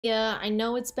Yeah, I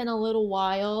know it's been a little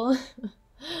while.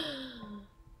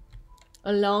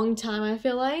 A long time, I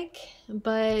feel like.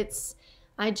 But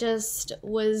I just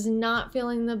was not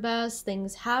feeling the best.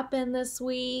 Things happened this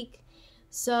week.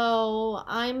 So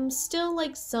I'm still,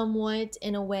 like, somewhat,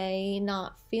 in a way,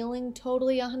 not feeling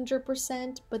totally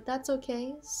 100%, but that's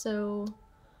okay. So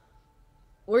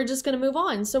we're just gonna move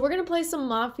on. So we're gonna play some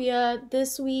Mafia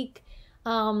this week.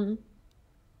 I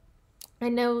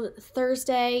know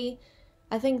Thursday,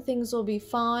 I think things will be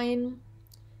fine.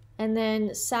 And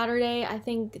then Saturday, I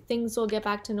think things will get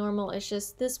back to normal. It's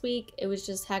just this week, it was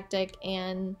just hectic.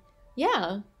 And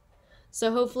yeah.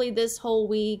 So hopefully this whole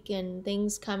week and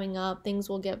things coming up, things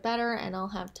will get better and I'll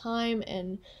have time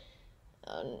and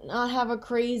not have a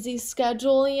crazy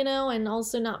schedule, you know, and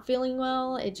also not feeling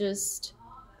well. It's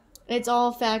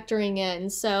all factoring in.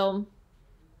 So,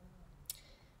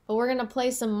 but we're going to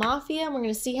play some Mafia and we're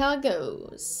going to see how it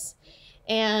goes.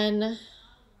 And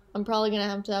I'm probably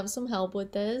going to have some help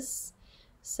with this.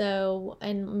 So,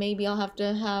 and maybe I'll have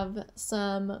to have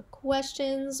some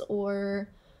questions or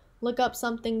look up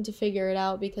something to figure it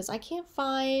out because I can't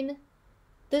find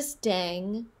this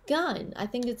dang gun. I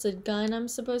think it's a gun I'm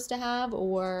supposed to have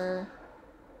or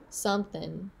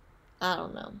something. I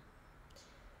don't know.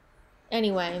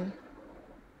 Anyway.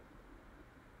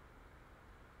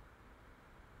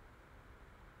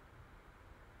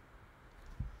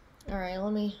 Alright,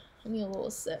 let me a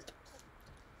little sip.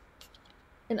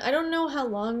 And I don't know how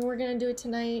long we're gonna do it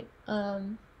tonight,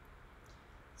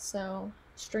 so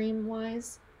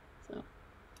stream-wise, so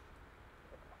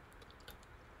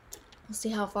we'll see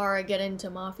how far I get into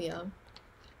Mafia.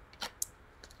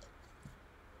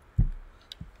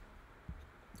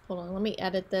 Hold on, let me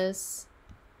edit this.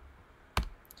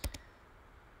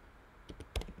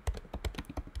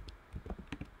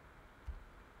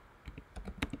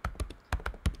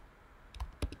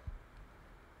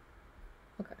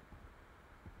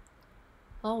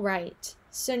 Alright,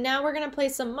 so now we're gonna play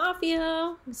some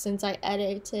Mafia since I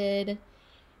edited,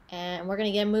 and we're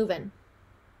gonna get moving.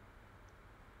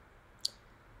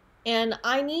 And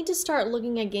I need to start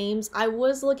looking at games. I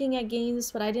was looking at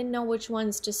games, but I didn't know which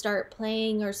ones to start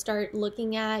playing or start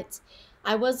looking at.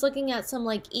 I was looking at some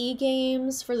like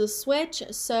e-games for the Switch,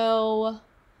 so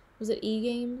was it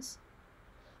e-games?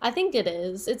 I think it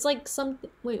is. It's like something.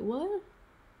 Wait, what?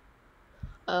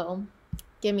 Oh,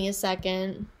 give me a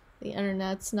second. The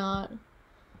internet's not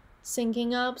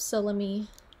syncing up, so let me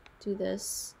do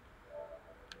this.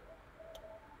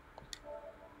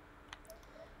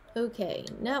 Okay,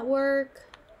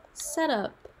 network,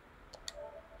 setup,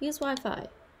 use Wi-Fi.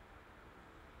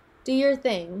 Do your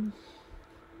thing.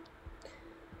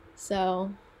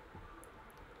 So,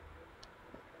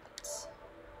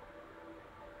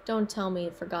 don't tell me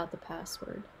you forgot the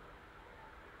password.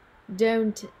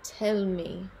 Don't tell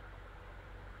me.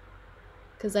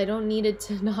 Because I don't need it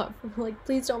to not, like,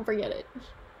 please don't forget it.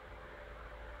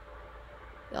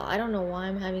 I don't know why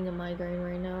I'm having a migraine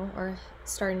right now, or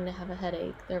starting to have a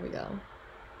headache. There we go.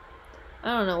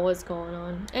 I don't know what's going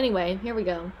on. Anyway, here we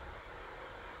go.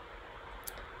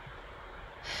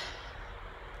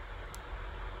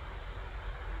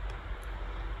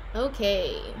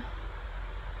 Okay.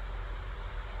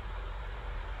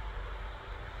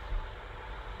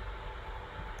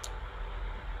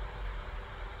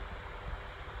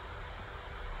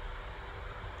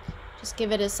 Just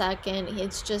give it a second.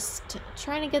 It's just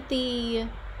trying to get the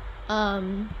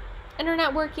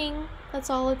internet working.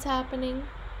 That's all that's happening.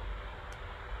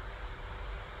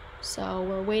 So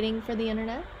we're waiting for the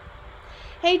internet.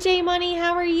 Hey J Money,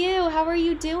 how are you? How are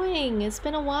you doing? It's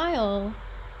been a while.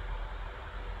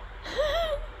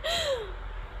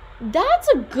 That's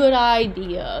a good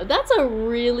idea. That's a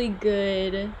really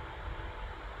good.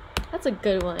 That's a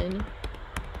good one.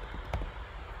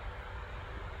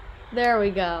 There we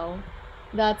go.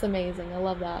 That's amazing. I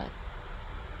love that.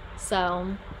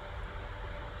 So.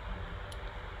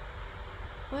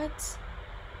 What?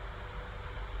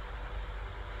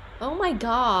 Oh my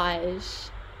gosh.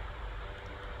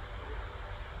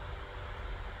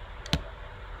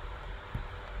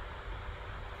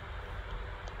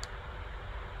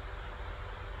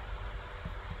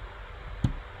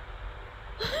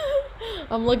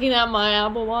 I'm looking at my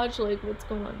Apple Watch like, what's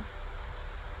going on?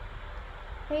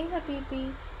 Hey,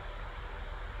 Habibi.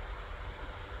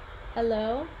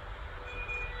 Hello?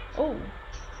 Oh.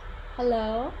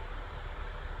 Hello?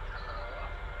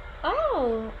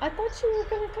 Oh, I thought you were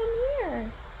gonna come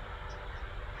here.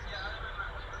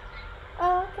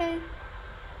 Oh, okay.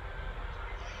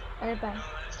 Alright, bye.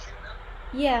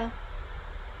 Yeah.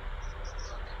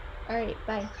 Alright,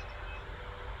 bye.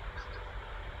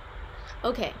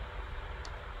 Okay.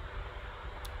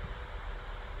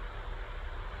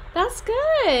 That's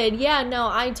good. Yeah, no,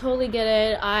 I totally get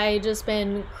it. I just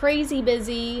been crazy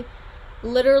busy.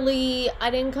 Literally, I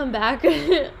didn't come back.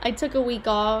 I took a week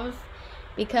off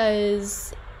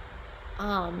because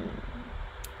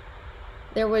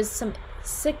there was some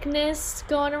sickness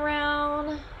going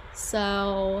around.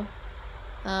 So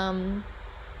and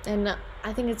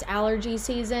I think it's allergy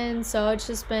season, so it's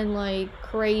just been like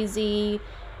crazy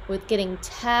with getting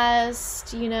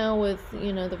tests, you know, with,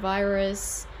 you know, the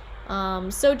virus.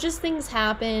 So just things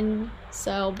happen.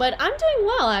 So, but I'm doing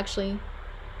well actually.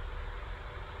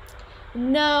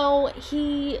 No,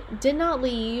 he did not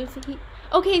leave.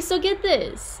 Okay, so get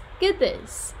this. Get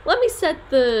this. Let me set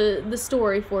the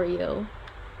story for you.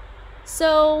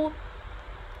 So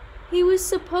he's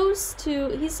supposed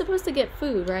to get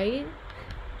food, right?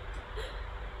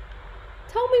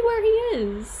 Tell me where he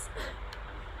is.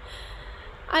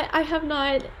 I have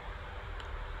not,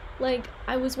 like,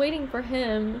 I was waiting for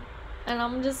him and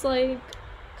I'm just like,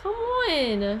 come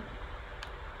on.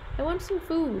 I want some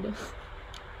food.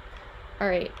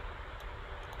 Alright.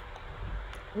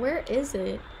 Where is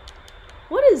it?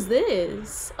 What is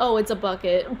this? Oh, it's a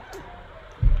bucket.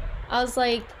 I was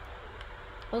like,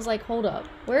 hold up.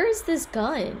 Where is this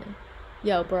gun?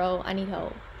 Yo, bro, I need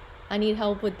help. I need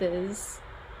help with this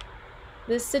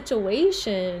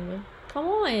situation. Come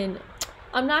on.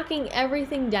 I'm knocking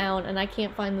everything down and I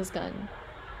can't find this gun.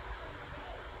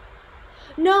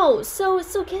 No, so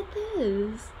get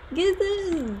this. Get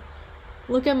this.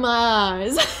 Look at my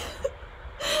eyes.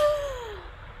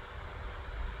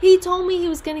 He told me he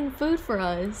was getting food for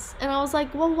us. And I was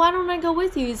like, well, why don't I go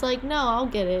with you? He's like, no, I'll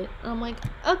get it. And I'm like,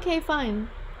 okay, fine.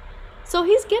 So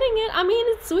he's getting it. I mean,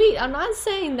 it's sweet. I'm not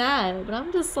saying that. But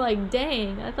I'm just like,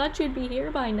 dang, I thought you'd be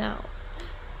here by now.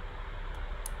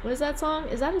 What is that song?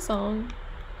 Is that a song?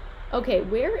 Okay,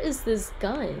 where is this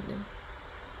gun?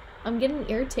 I'm getting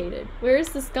irritated. Where is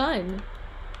this gun?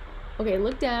 Okay,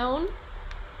 look down.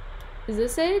 Is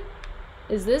this it?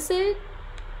 Is this it?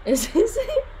 Is this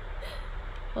it?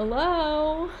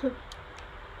 Hello?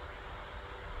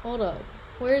 Hold up.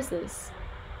 Where is this?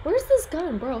 Where's this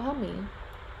gun? Bro, help me.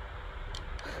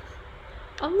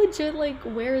 I'm legit like,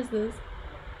 where is this?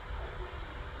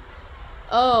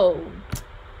 Oh.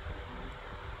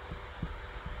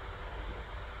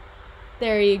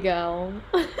 There you go.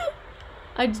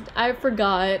 I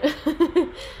forgot.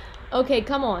 Okay,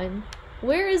 come on.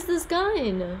 Where is this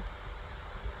gun?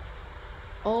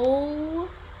 Oh.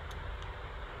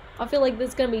 I feel like this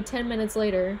is gonna be 10 minutes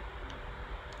later.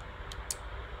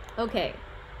 Okay.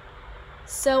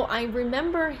 So I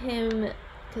remember him,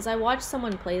 because I watched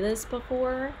someone play this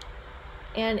before,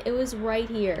 and it was right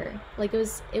here. Like,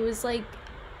 it was like,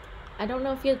 I don't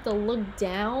know if you have to look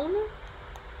down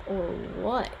or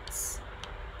what.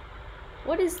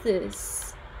 What is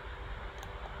this?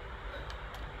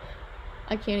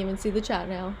 I can't even see the chat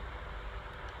now.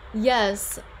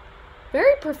 Yes.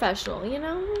 Very professional, you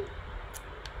know?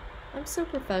 I'm so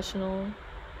professional.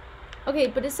 Okay,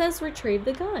 but it says retrieve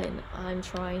the gun. I'm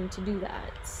trying to do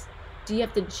that. Do you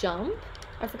have to jump?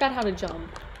 I forgot how to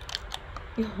jump.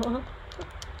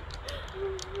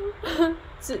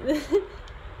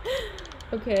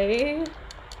 Okay.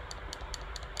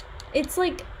 It's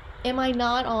like, am I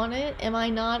not on it? Am I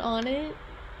not on it?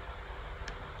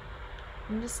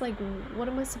 I'm just like, what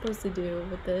am I supposed to do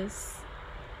with this?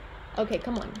 Okay,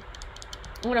 come on.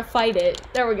 I'm gonna fight it.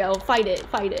 There we go. Fight it.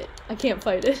 Fight it. I can't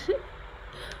fight it.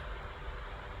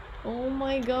 Oh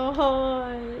my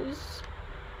gosh.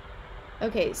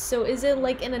 Okay, so is it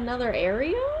like in another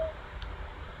area?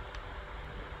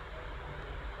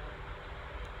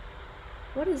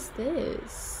 What is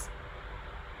this?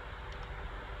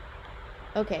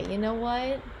 Okay, you know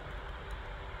what?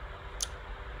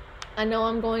 I know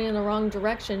I'm going in the wrong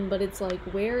direction, but it's like,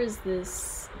 where is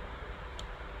this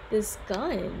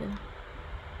gun?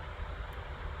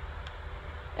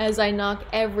 As I knock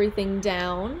everything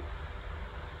down.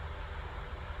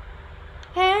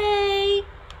 Hey!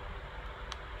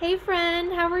 Hey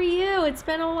friend, how are you? It's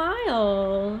been a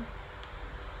while.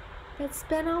 It's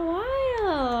been a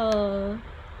while.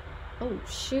 Oh,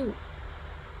 shoot.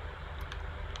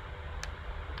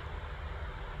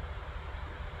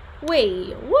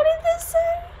 Wait, what did this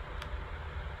say?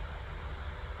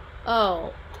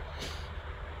 Oh.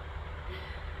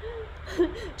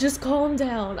 Just calm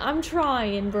down. I'm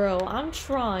trying, bro. I'm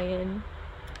trying.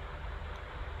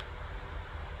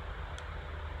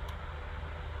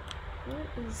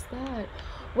 What is that?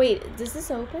 Wait, does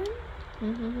this open?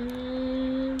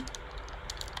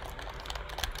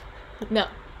 No.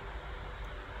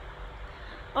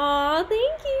 Aw,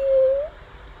 thank you.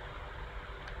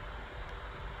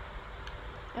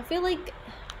 I feel like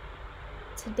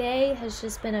today has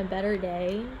just been a better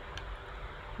day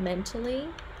mentally.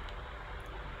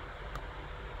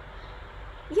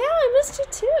 Yeah, I missed you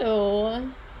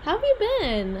too. How have you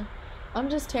been? I'm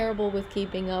just terrible with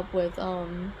keeping up with,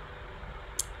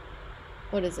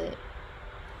 what is it?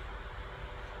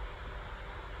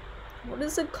 What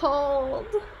is it called?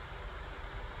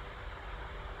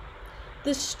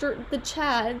 The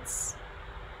chats.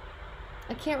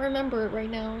 I can't remember it right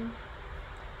now.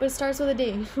 But it starts with a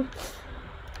D.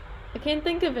 I can't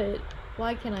think of it.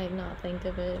 Why can I not think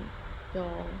of it,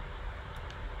 y'all?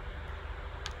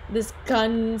 This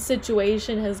gun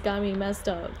situation has got me messed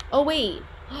up. Oh, wait.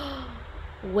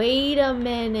 Wait a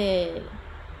minute.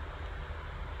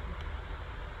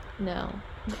 No.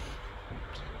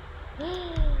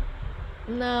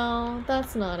 No,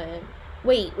 that's not it.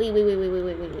 Wait.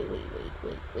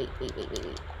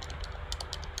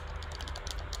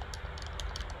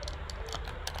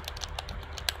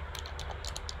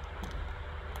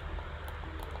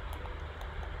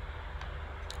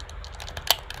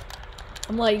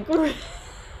 I'm like...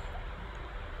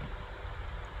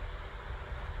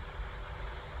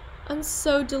 I'm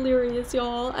so delirious,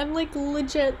 y'all. I'm like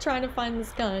legit trying to find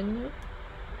this gun.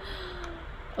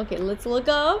 Okay, let's look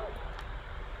up.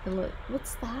 And look,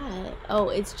 what's that? Oh,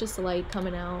 it's just a light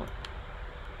coming out.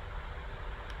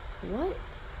 What?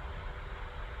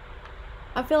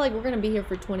 I feel like we're gonna be here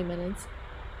for 20 minutes.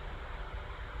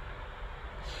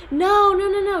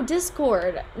 No,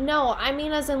 Discord. No, I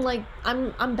mean as in like,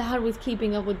 I'm bad with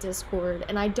keeping up with Discord,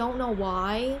 and I don't know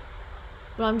why,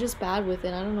 but I'm just bad with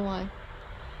it. I don't know why.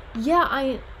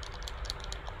 Yeah,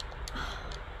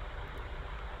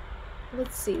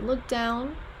 let's see, look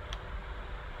down.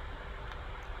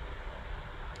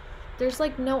 There's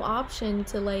like no option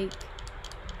to like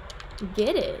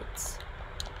get it.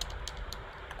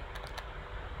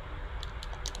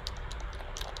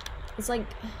 It's like...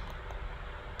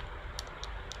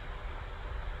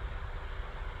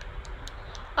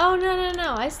 Oh,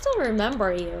 no, I still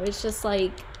remember you. It's just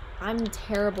like, I'm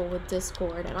terrible with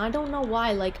Discord, and I don't know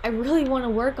why. Like, I really want to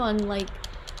work on, like,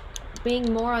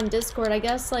 being more on Discord. I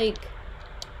guess, like,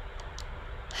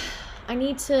 I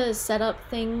need to set up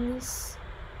things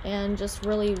and just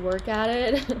really work at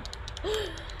it.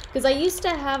 Because I used to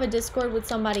have a Discord with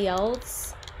somebody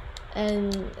else,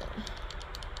 and...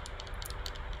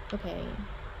 Okay.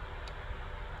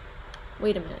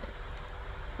 Wait a minute.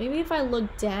 Maybe if I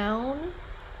look down...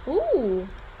 Ooh!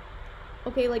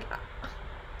 Okay, like...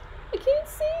 I can't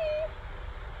see!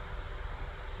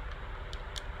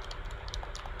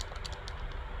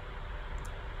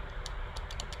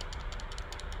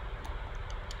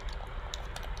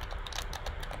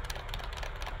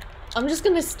 I'm just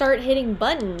gonna start hitting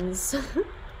buttons.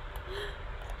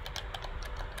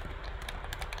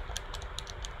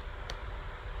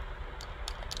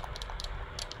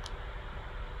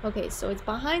 Okay, so it's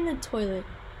behind the toilet.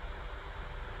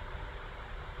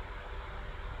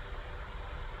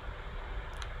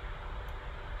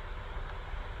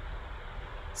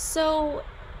 So,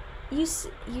 you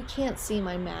can't see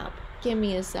my map. Give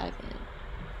me a second.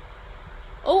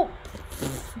 Oh!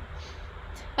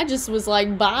 I just was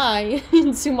like, bye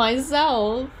to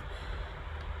myself.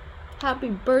 Happy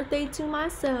birthday to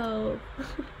myself.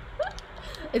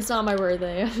 It's not my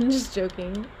birthday, I'm just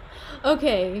joking.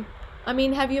 Okay. I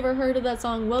mean, have you ever heard of that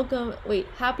song,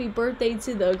 Happy Birthday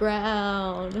to the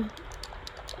Ground?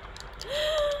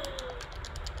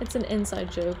 It's an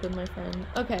inside joke with my friend.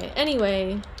 Okay,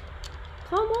 anyway.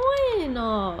 Come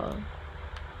on!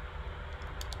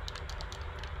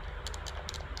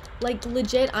 Like,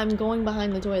 legit, I'm going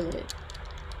behind the toilet.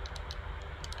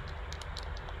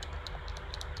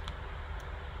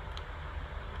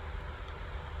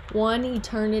 One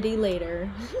eternity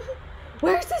later.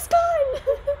 Where's this gun?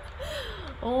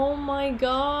 Oh my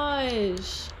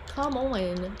gosh. Come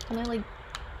on. Can I, like...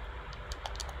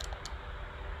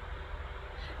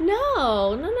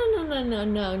 No.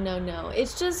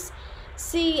 It's just...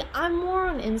 See, I'm more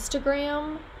on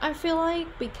Instagram, I feel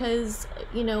like, because,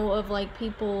 you know, of, like,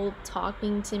 people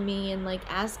talking to me and, like,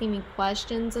 asking me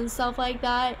questions and stuff like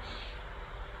that.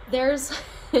 There's...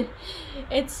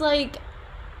 It's, like...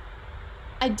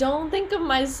 I don't think of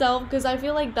myself, because I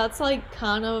feel like that's, like,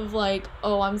 kind of, like,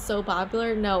 oh, I'm so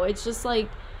popular. No, it's just, like,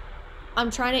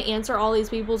 I'm trying to answer all these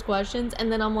people's questions,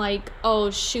 and then I'm like, oh,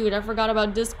 shoot, I forgot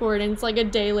about Discord, and it's, like, a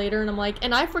day later, and I'm like,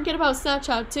 and I forget about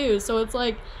Snapchat, too, so it's,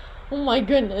 like... Oh my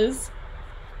goodness.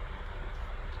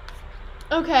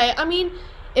 Okay, I mean,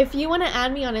 if you want to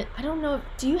add me on it, I don't know,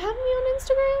 do you have me on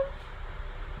Instagram?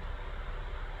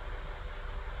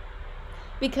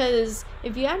 Because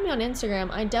if you add me on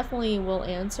Instagram, I definitely will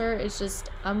answer. It's just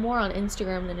I'm more on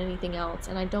Instagram than anything else,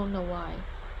 and I don't know why.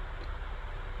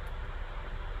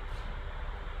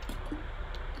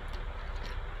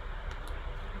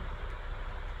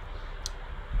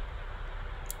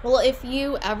 Well, if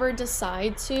you ever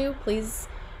decide to, please,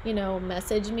 you know,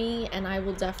 message me and I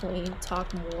will definitely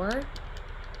talk more.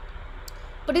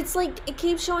 But it's like, it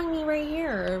keeps showing me right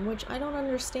here, which I don't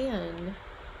understand.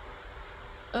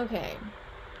 Okay.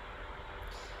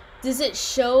 Does it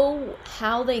show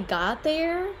how they got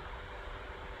there?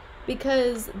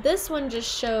 Because this one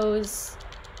just shows...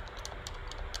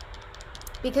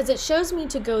 Because it shows me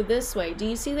to go this way. Do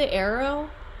you see the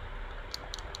arrow?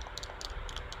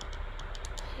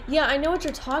 Yeah, I know what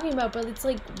you're talking about, but it's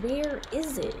like, where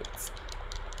is it?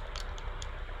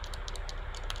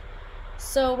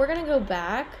 So we're gonna go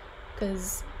back,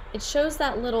 because it shows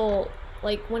that little,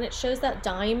 like, when it shows that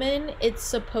diamond, it's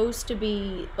supposed to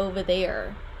be over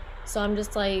there. So I'm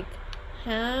just like,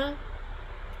 huh?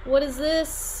 What is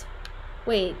this?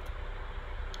 Wait.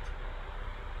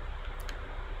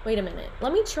 Wait a minute.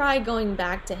 Let me try going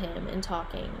back to him and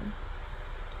talking.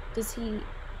 Does he...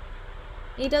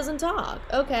 He doesn't talk.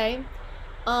 Okay.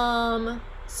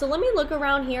 So let me look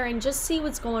around here and just see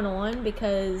what's going on,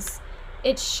 because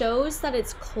it shows that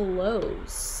it's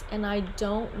close and I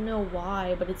don't know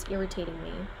why, but it's irritating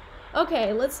me.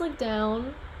 Okay, let's look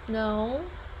down. No.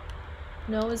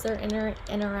 No, is there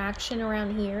interaction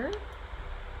around here?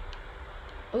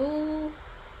 Ooh.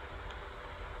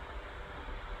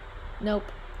 Nope.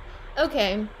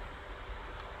 Okay.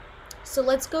 So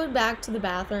let's go back to the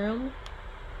bathroom.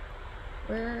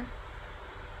 Where?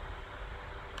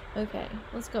 Okay,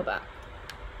 let's go back.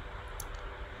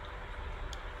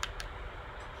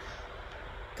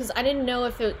 Because I didn't know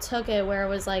if it took it where it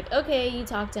was like, okay, you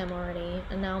talked to him already.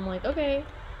 And now I'm like, okay,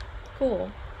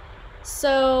 cool.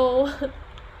 So,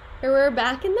 here we're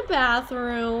back in the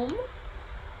bathroom.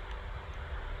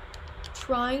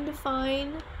 Trying to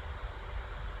find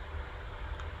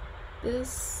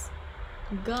this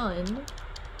gun.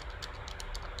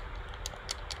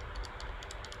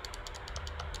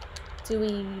 Do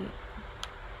we...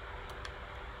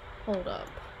 Hold up.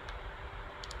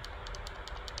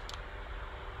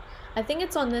 I think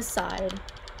it's on this side.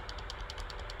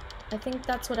 I think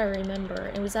that's what I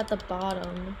remember. It was at the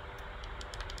bottom.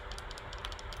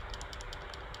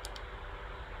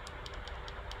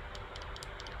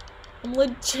 I'm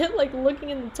legit like looking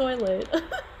in the toilet.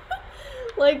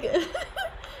 Like,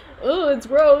 oh, it's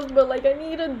gross, but like I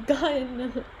need a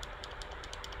gun.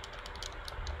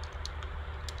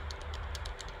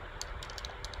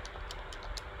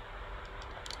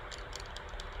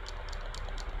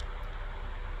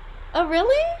 Oh,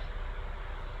 really?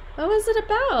 What was it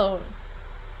about?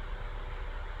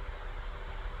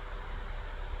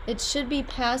 It should be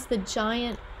past the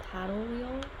giant paddle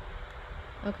wheel.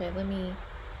 Okay, let me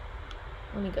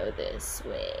go this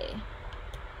way.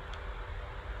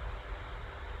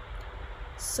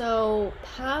 So,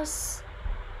 past...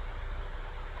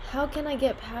 How can I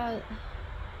get past...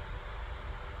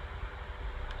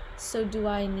 So, do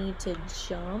I need to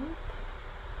jump?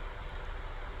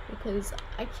 Because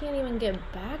I can't even get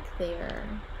back there.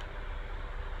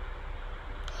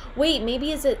 Wait,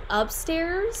 maybe is it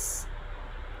upstairs?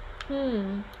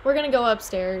 We're gonna go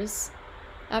upstairs.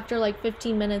 After like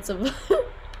 15 minutes of...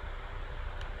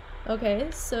 Okay,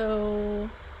 so...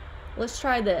 Let's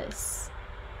try this.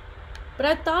 But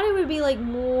I thought it would be like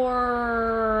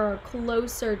more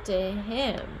closer to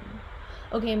him.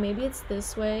 Okay, maybe it's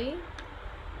this way.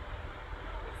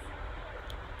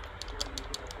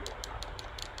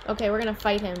 Okay, we're gonna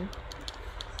fight him.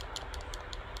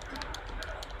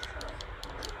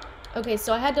 Okay,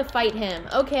 so I had to fight him.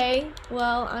 Okay,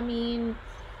 well, I mean...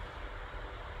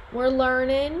 We're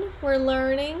learning. We're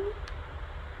learning.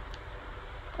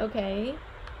 Okay.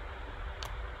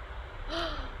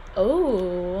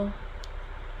 Oh.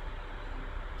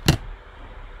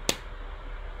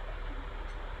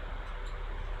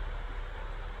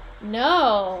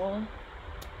 No.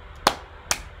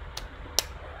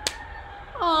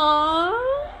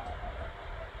 Aww.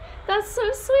 That's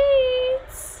so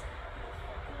sweet.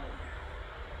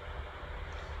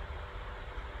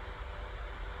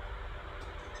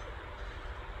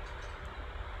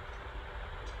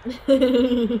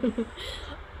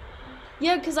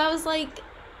 Yeah, because I was like,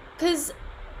 because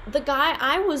the guy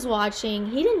I was watching,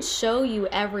 he didn't show you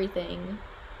everything.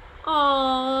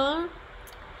 Aww.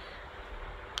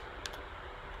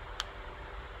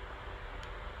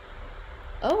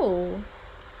 Oh.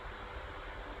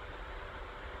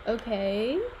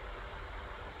 Okay.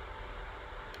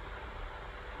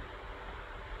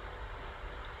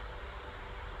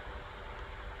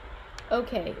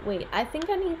 Okay, wait. I think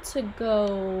I need to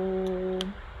go...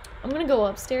 I'm gonna go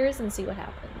upstairs and see what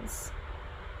happens.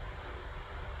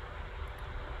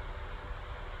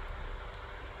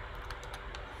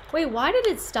 Wait, why did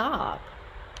it stop?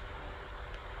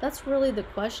 That's really the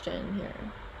question here.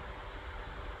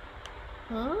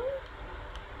 Huh?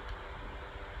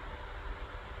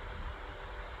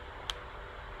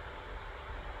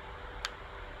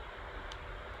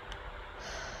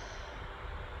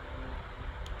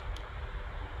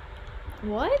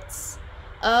 What?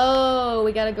 Oh,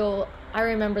 we gotta go. I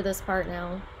remember this part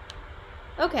now.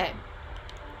 Okay.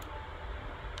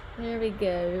 There we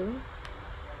go.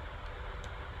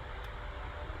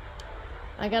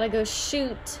 I gotta go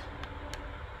shoot.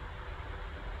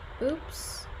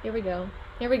 Oops. Here we go.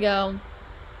 Here we go.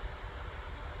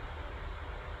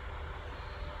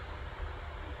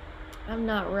 I'm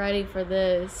not ready for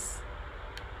this.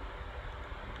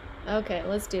 Okay,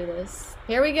 let's do this.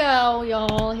 Here we go,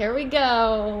 y'all. Here we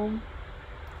go.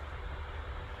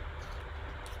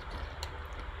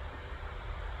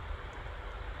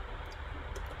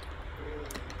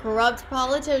 Corrupt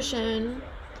politician.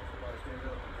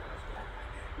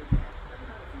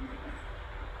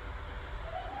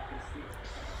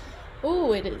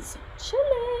 Ooh, it is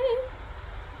chilly.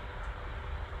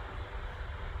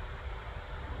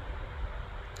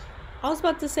 I was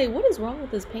about to say, what is wrong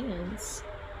with his pants?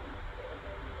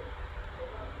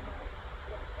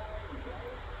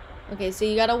 Okay, so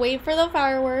you gotta wait for the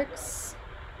fireworks.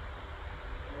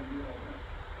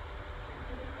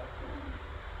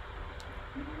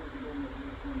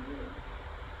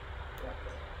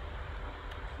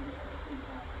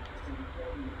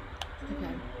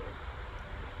 Okay.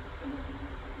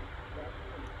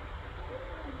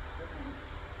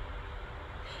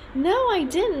 No, I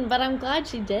didn't, but I'm glad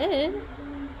she did.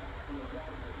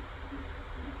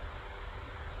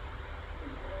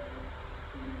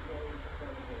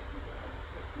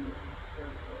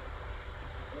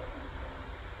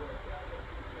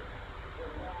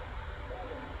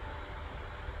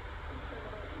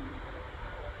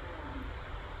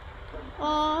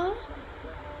 Aww.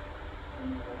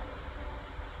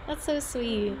 That's so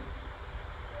sweet.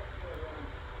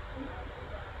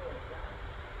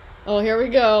 Oh, here we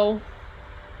go.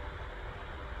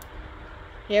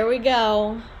 Here we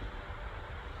go.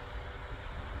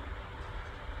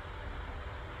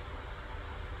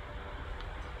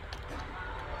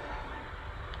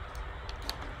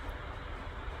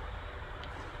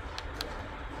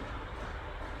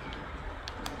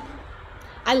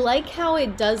 I like how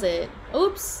it does it.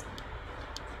 Oops.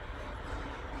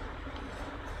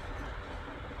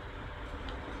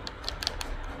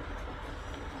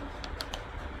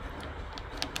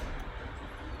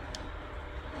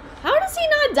 How does he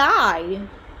not die?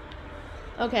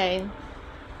 Okay.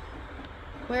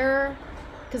 Where?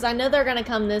 Because I know they're gonna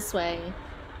come this way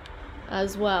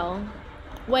as well.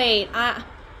 Wait,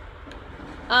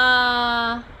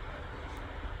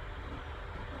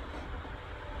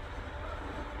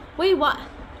 Wait, what?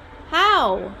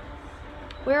 How?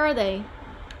 Where are they?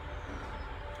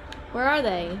 Where are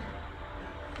they?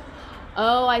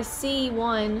 Oh, I see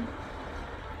one.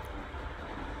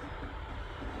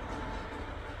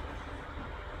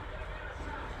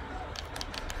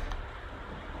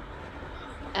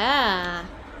 Ah.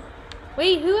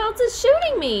 Wait, who else is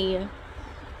shooting me?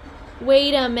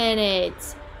 Wait a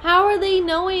minute. How are they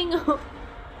knowing?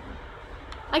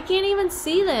 I can't even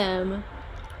see them.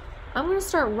 I'm gonna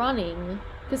start running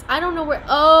because I don't know where.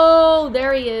 Oh,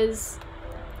 there he is.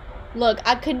 Look,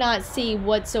 I could not see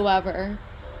whatsoever.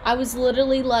 I was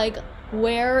literally like,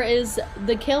 where is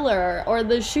the killer or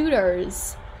the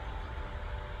shooters?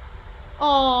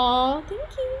 Aw,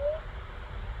 thank you.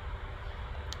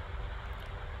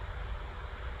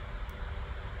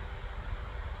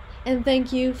 And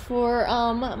thank you for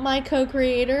my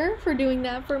co-creator for doing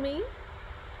that for me.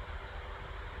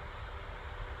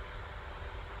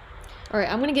 Alright,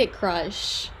 I'm gonna get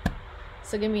Crush.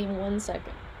 So give me 1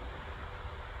 second.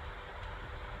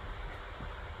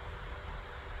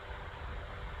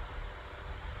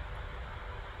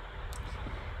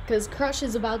 Because Crush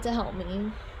is about to help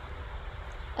me.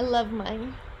 I love my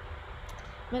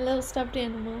little stuffed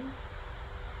animal.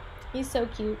 He's so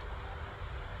cute.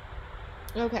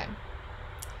 Okay.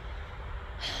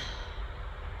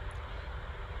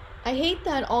 I hate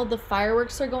that all the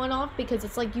fireworks are going off because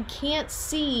it's like you can't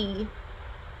see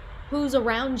who's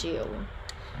around you.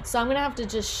 So I'm gonna have to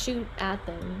just shoot at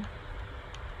them.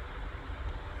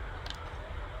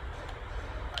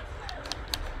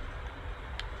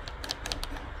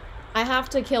 I have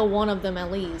to kill one of them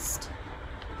at least.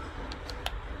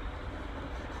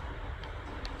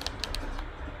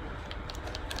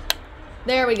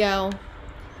 There we go.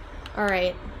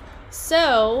 Alright.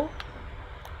 So,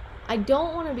 I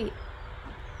don't want to be...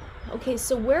 Okay,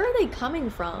 so where are they coming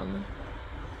from?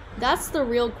 That's the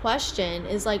real question,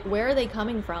 is like, where are they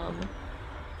coming from?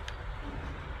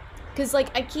 Because,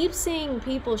 like, I keep seeing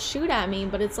people shoot at me,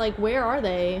 but it's like, where are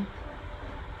they?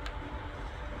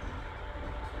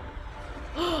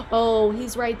 Oh,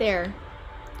 he's right there.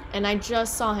 And I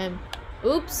just saw him.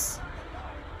 Oops.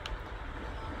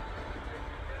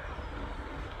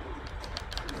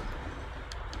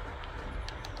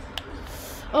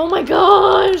 Oh my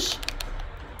gosh!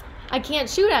 I can't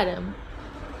shoot at him.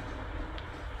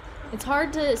 It's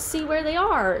hard to see where they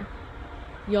are.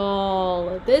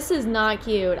 Y'all, this is not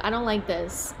cute. I don't like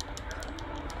this.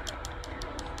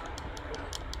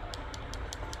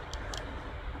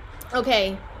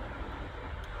 Okay.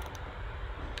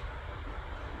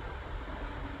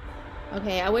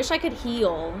 Okay, I wish I could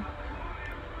heal.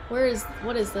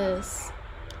 What is this?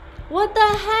 What the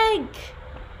heck?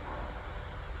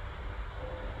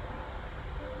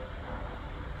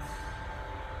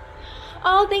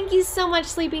 Oh, thank you so much,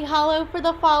 Sleepy Hollow, for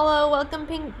the follow. Welcome,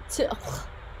 Pink to...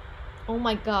 Oh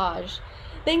my gosh.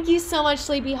 Thank you so much,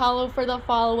 Sleepy Hollow, for the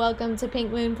follow. Welcome to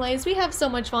PinkMoonPlays. We have so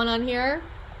much fun on here.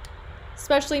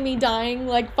 Especially me dying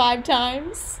like 5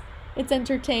 times. It's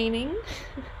entertaining.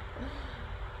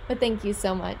 But thank you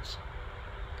so much.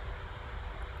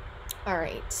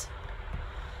 Alright.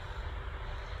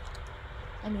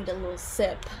 I need a little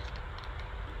sip.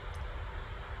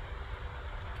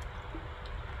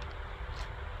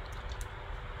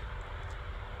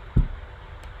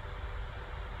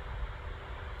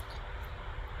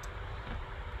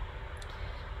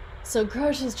 So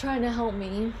Crush is trying to help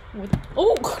me with...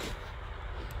 Oh!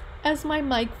 As my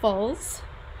mic falls.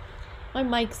 My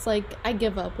mic's like, I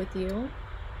give up with you.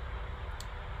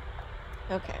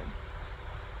 Okay.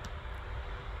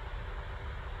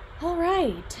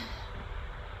 Alright.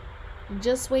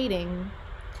 Just waiting.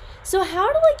 So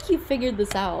how do I keep figured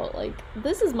this out? Like,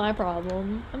 this is my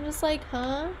problem. I'm just like,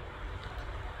 huh?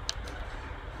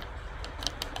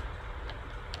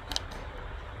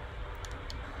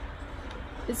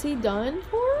 Is he done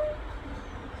for?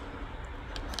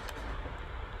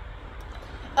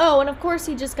 Oh, and of course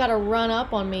he just gotta run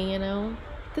up on me, you know?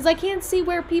 Because I can't see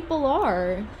where people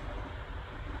are.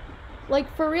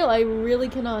 Like, for real, I really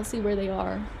cannot see where they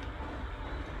are.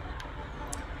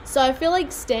 So I feel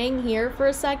like staying here for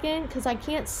a second, because I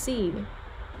can't see.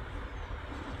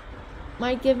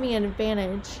 Might give me an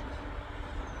advantage.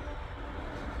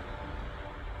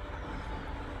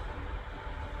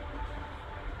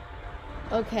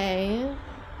 Okay.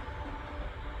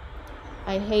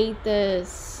 I hate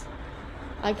this.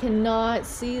 I cannot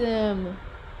see them.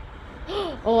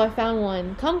 Oh, I found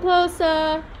one. Come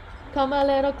closer. Come a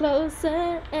little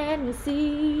closer and we'll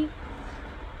see.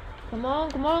 Come on,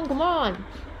 come on, come on.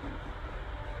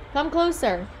 Come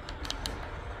closer.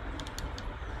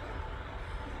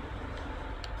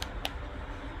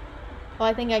 Oh,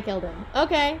 I think I killed him.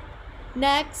 Okay.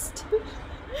 Next.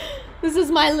 This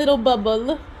is my little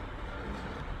bubble.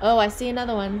 Oh, I see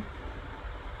another one.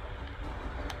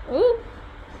 Ooh.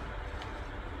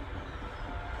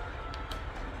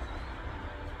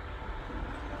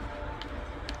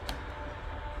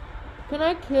 Can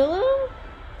I kill him?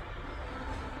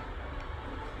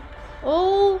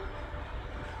 Oh.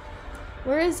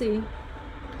 Where is he?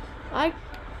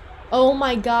 Oh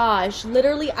my gosh.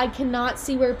 Literally, I cannot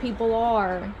see where people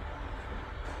are.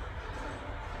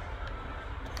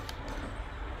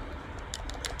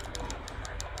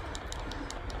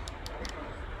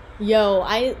 Yo,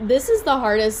 this is the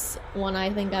hardest one I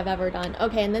think I've ever done.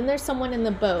 Okay, and then there's someone in the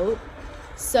boat.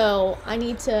 So, I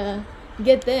need to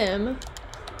get them.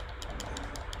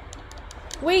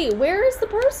 Wait, where is the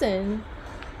person?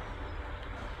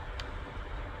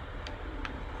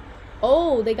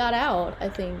 Oh, they got out, I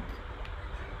think.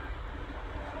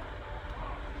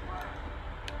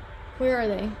 Where are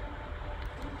they?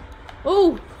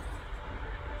 Oh!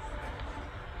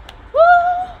 Woo!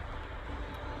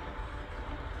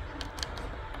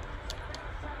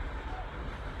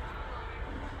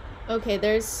 Okay,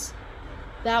 there's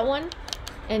that one,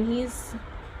 and he's...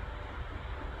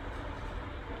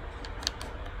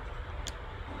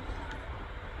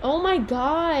 Oh my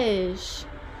gosh!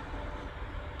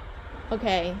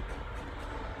 Okay.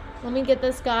 Let me get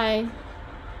this guy,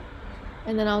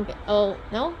 and then I'll get... Oh,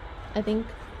 no? I think...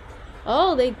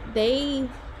 Oh, they...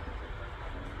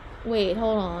 Wait,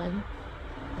 hold on.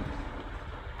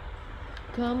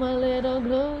 Come a little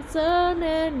closer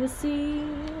and we'll see.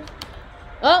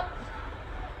 Oh!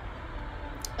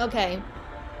 Okay.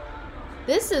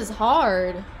 This is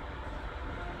hard.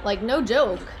 Like, no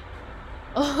joke.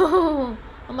 Oh,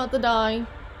 I'm about to die.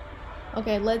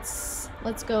 Okay, let's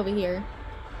go over here.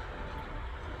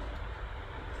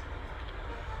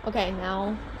 Okay,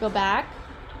 now go back.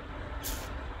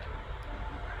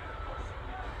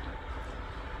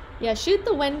 Yeah, shoot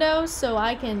the window so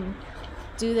I can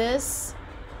do this.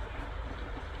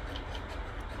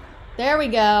 There we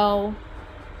go.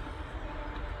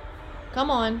 Come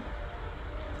on.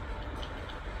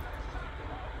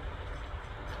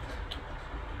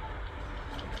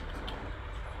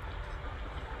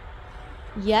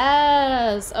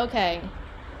 Yes, okay.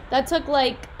 That took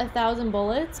like 1,000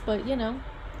 bullets, but you know,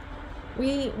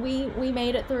 we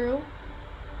made it through.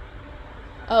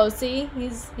 Oh, see,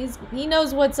 he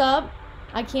knows what's up.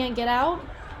 I can't get out.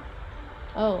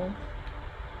 Oh.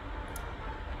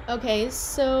 Okay,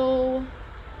 so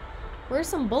where's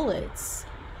some bullets?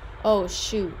 Oh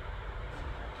shoot.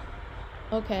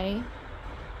 Okay.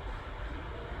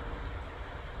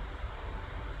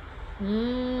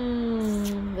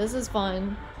 This is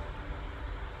fun.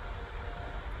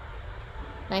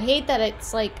 I hate that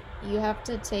it's like you have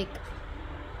to take.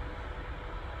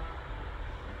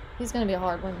 He's gonna be a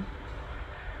hard one.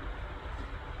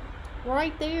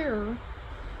 Right there.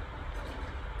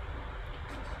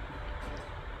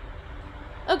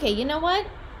 Okay, you know what?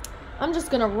 I'm just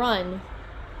gonna run.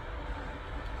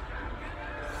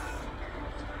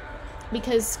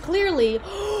 Because clearly...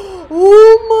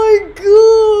 Oh my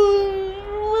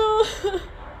god!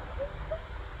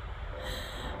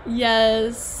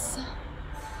 Yes.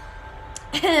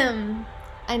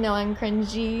 I know I'm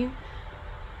cringy.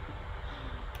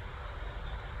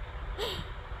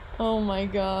 Oh my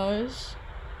gosh.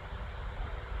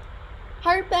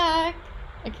 Heart back!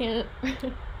 I can't...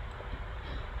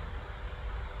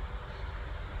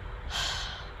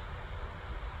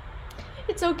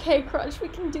 It's okay, Crush. We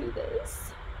can do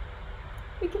this.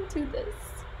 We can do this.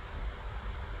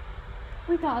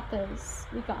 We got this.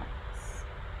 We got this.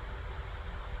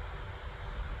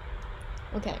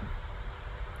 Okay.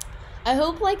 I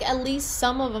hope, like, at least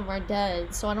some of them are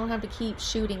dead, so I don't have to keep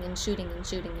shooting and shooting and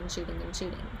shooting and shooting and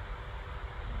shooting.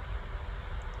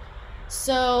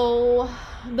 So,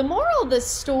 the moral of this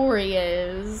story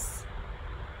is...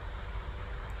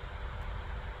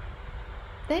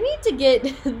 they need to get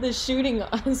the shooting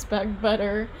aspect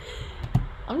better.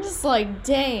 I'm just like,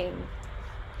 dang.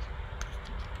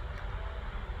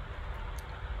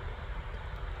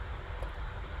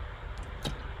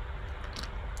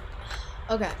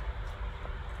 Okay.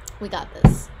 We got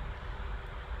this.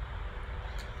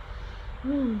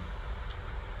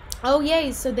 Oh,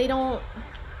 yay, so they don't...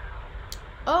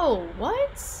 Oh,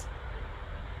 what?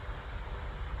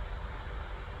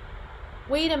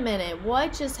 Wait a minute,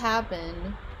 what just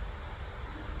happened?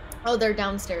 Oh, they're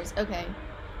downstairs. Okay.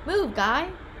 Move, guy.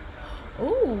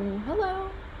 Oh, hello.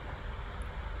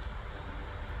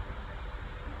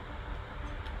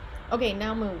 Okay,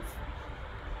 now move.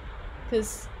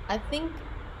 Because I think...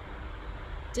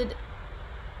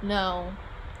 No.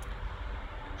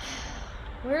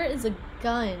 Where is a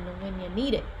gun when you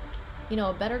need it? You know,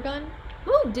 a better gun?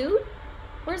 Move, dude.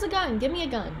 Where's a gun? Give me a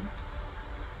gun.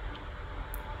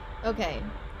 Okay.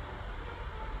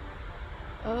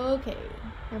 Okay.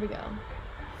 Here we go.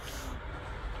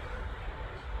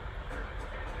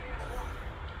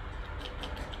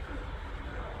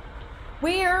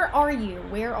 Where are you?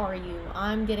 Where are you?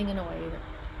 I'm getting annoyed.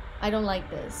 I don't like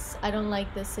this. I don't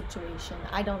like this situation.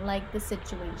 I don't like the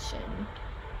situation.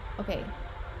 Okay.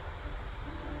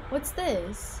 What's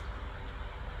this?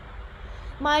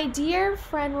 My dear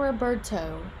friend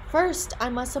Roberto, first I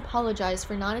must apologize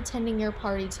for not attending your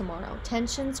party tomorrow.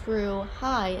 Tensions grew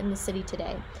high in the city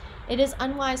today. It is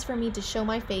unwise for me to show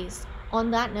my face. On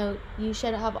that note, you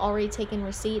should have already taken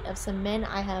receipt of some men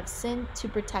I have sent to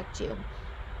protect you.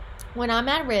 When I'm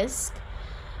at risk,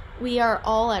 we are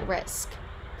all at risk.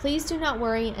 Please do not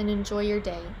worry and enjoy your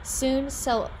day. Soon,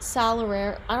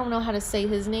 Salarer, I don't know how to say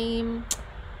his name.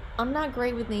 I'm not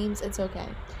great with names, it's okay.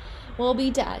 Will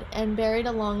be dead and buried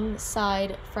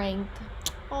alongside Frank.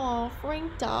 Oh,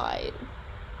 Frank died.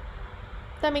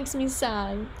 That makes me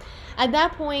sad. At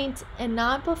that point, and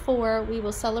not before, we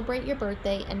will celebrate your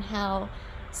birthday, and how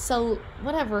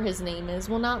whatever his name is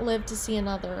will not live to see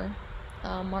another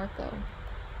Marco.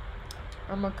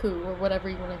 Or Marku, or whatever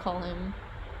you want to call him.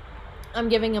 I'm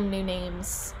giving him new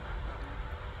names.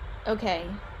 Okay.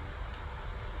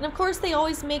 And of course they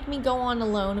always make me go on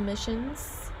alone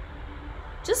missions.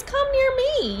 Just come near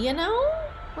me, you know?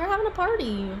 We're having a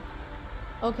party.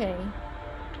 Okay.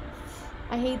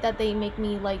 I hate that they make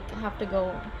me, like, have to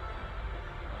go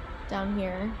down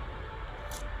here.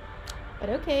 But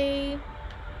okay.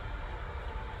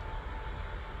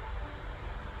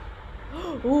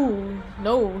 Ooh,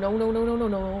 no, no, no, no, no, no,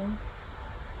 no.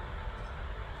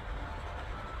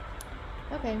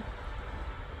 Okay.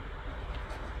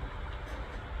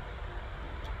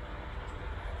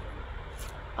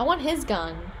 I want his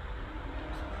gun.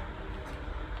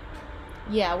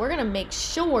 Yeah, we're gonna make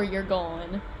sure you're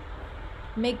gone.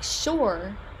 Make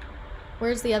sure.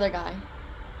 Where's the other guy?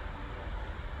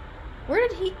 Where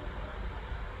did he...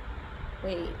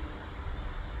 Wait.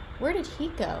 Where did he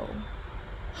go?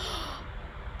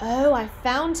 Oh, I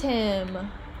found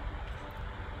him.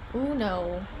 Oh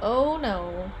no. Oh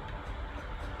no.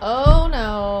 Oh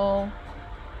no.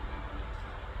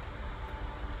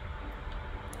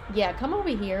 Yeah, come over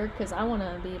here, because I want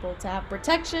to be able to have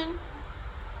protection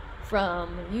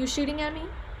from you shooting at me.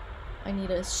 I need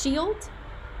a shield,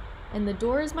 and the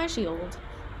door is my shield.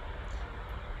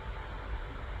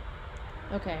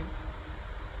 Okay.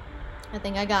 I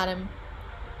think I got him.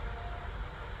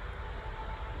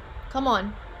 Come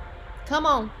on. Come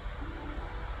on.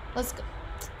 Let's go.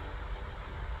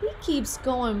 He keeps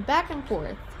going back and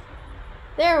forth.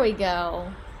 There we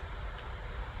go.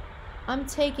 I'm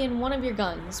taking one of your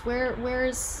guns.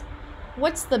 Where's...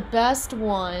 What's the best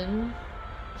one?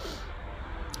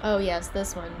 Oh, yes,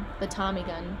 this one. The Tommy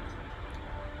gun.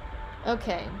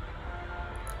 Okay.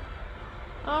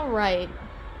 Alright.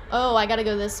 Oh, I gotta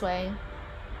go this way.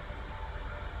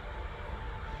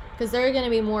 Because there are gonna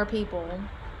be more people.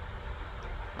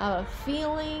 I have a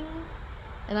feeling...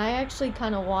 And I actually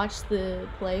kind of watched the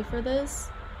play for this.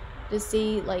 To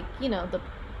see, like, you know, the...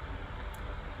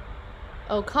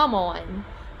 Oh, come on.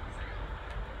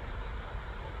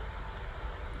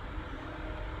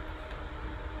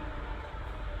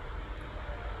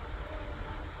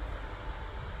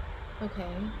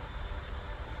 Okay.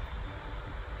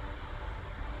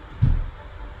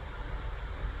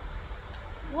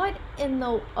 What in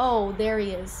the... Oh, there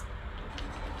he is.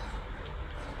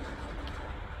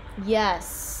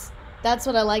 Yes. That's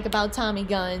what I like about Tommy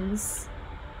guns.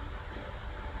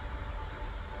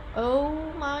 Oh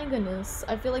my goodness.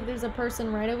 I feel like there's a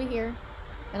person right over here.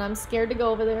 And I'm scared to go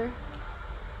over there.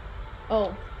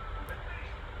 Oh.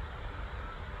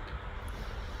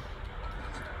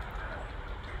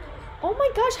 Oh my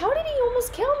gosh, how did he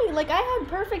almost kill me? Like, I had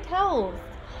perfect health.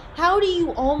 How do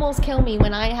you almost kill me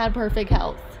when I had perfect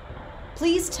health?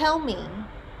 Please tell me.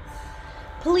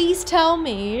 Please tell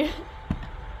me.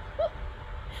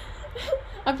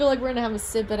 I feel like we're gonna have a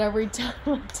sip at every time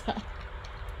I die.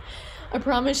 I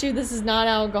promise you this is not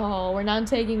alcohol. We're not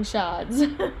taking shots.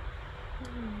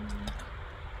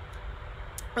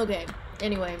 Okay,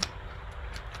 anyway.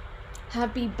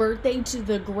 Happy birthday to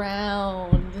the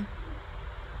ground.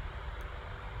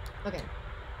 Okay.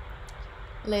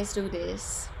 Let's do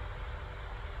this.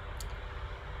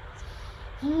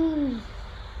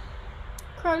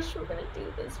 Crush, we're gonna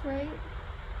do this, right?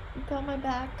 You got my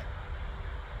back.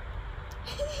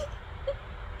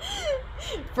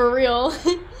 For real.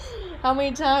 How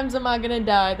many times am I gonna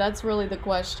die? That's really the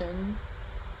question.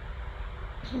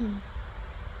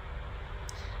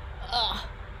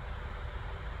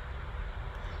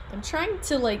 I'm trying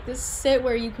to like this sit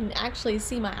where you can actually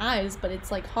see my eyes, but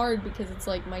it's like hard because it's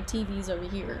like my TV's over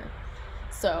here.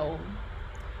 So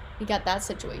we got that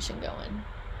situation going.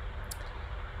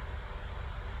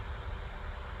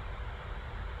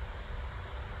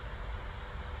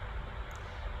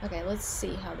 Okay, let's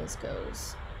see how this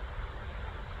goes.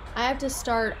 I have to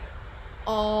start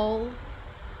all...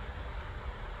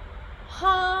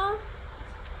 Huh?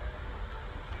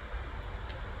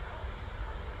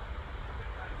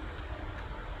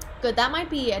 Good, that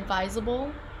might be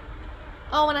advisable.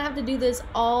 Oh, and I have to do this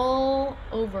all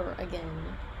over again.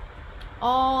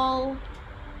 All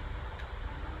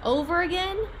over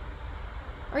again?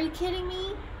 Are you kidding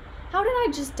me? How did I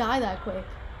just die that quick?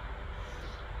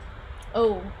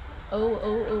 Oh. Oh.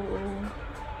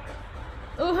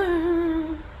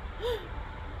 Oh.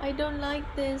 I don't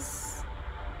like this.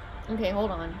 Okay, hold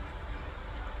on.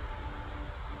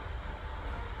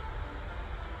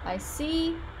 I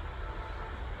see.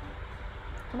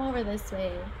 Come over this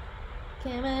way.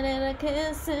 Come in and a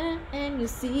kiss and you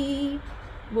see.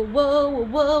 Whoa, whoa, whoa,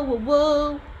 whoa, whoa,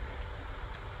 whoa.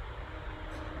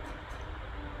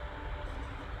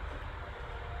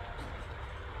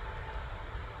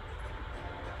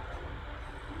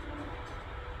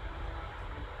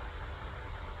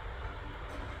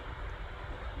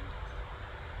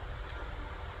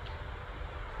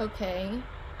 Okay.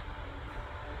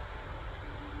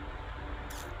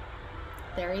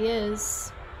 There he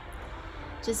is.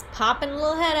 Just popping a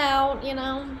little head out, you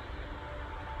know.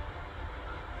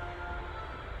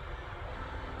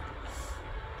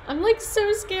 I'm like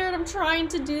so scared. I'm trying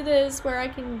to do this where I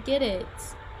can get it.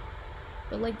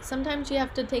 But like sometimes you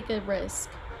have to take a risk.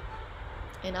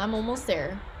 And I'm almost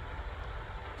there.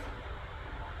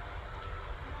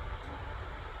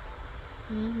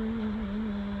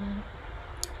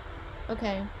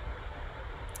 Okay.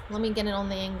 Let me get it on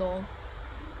the angle.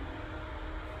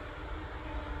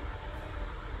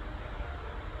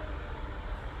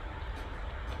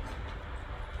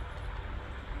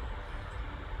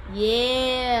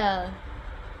 Yeah.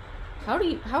 How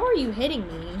are you hitting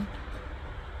me?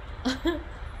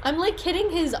 I'm like hitting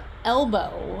his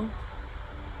elbow.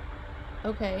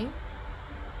 Okay.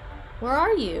 Where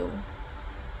are you?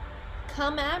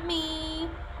 Come at me.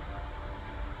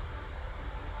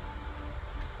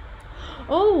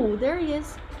 Oh, there he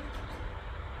is.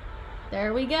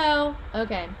 There we go.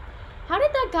 Okay. How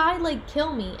did that guy like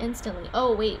kill me instantly?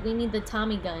 Oh wait, we need the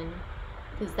Tommy gun.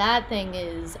 Because that thing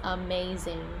is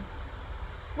amazing.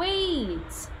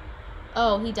 Wait.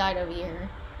 Oh, he died over here.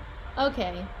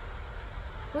 Okay.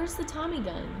 Where's the Tommy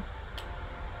gun?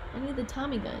 I need the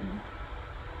Tommy gun.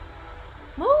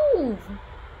 Move!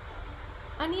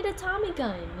 I need a Tommy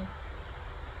gun.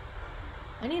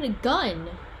 I need a gun.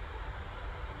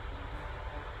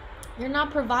 You're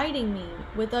not providing me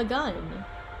with a gun.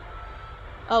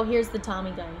 Oh, here's the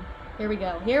Tommy gun. Here we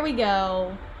go. Here we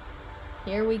go.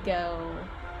 Here we go.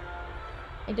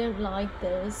 I don't like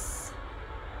this.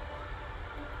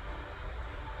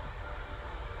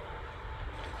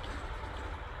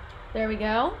 There we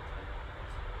go.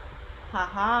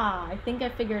 Haha, I think I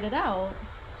figured it out.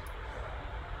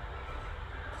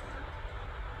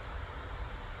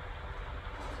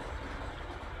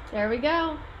 There we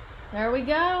go. There we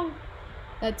go.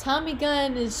 That Tommy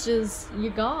gun is just,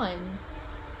 you're gone.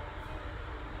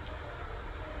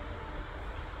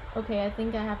 Okay, I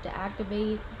think I have to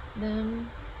activate them.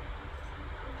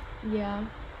 Yeah.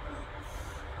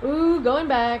 Ooh, going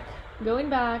back. Going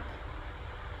back.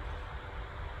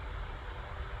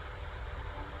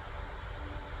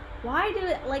 Why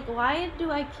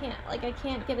do I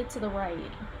can't get it to the right?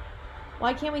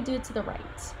 Why can't we do it to the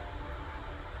right?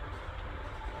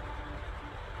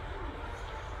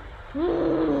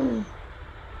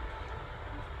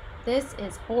 This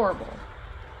is horrible.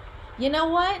 You know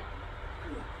what?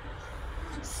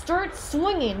 Start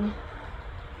swinging.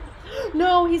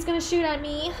 No, he's gonna shoot at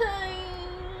me.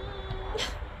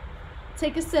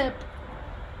 Take a sip.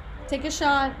 Take a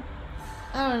shot.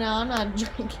 I don't know, I'm not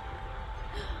drinking.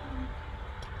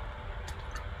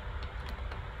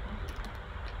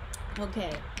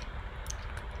 Okay.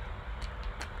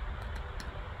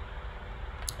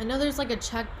 I know there's like a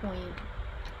checkpoint.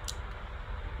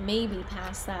 Maybe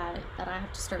past that I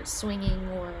have to start swinging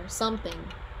or something.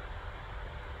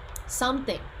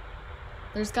 Something.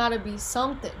 There's gotta be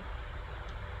something.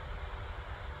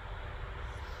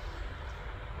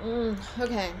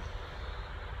 Okay.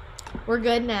 We're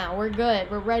good now. We're good.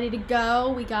 We're ready to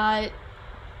go. We got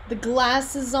the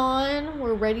glasses on.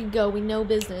 We're ready to go. We know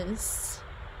business.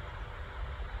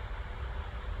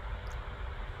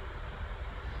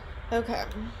 Okay.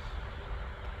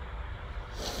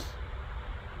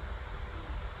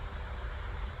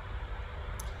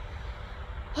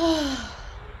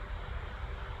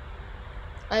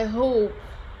 I hope.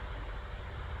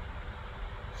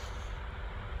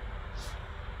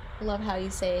 I love how you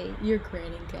say your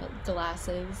granny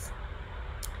glasses.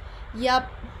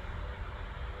 Yep.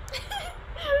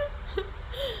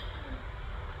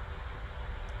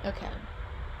 Okay.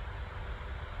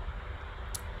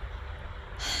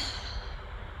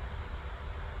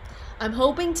 I'm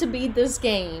hoping to beat this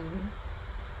game.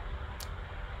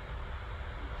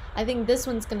 I think this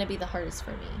one's gonna be the hardest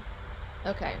for me.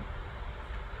 Okay.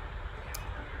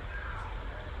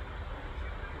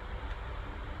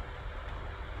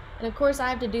 And of course I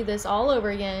have to do this all over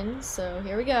again, so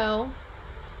here we go.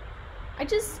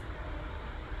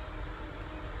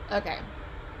 Okay.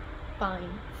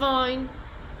 Fine. Fine.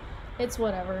 It's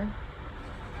whatever.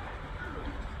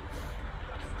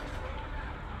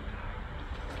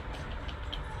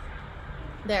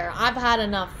 There, I've had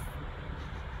enough.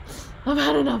 I've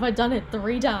had enough. I've done it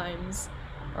 3 times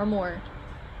or more.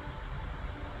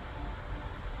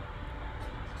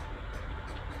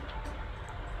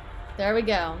 There we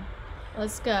go.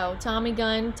 Let's go. Tommy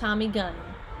gun, Tommy gun.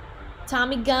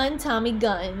 Tommy gun, Tommy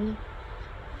gun.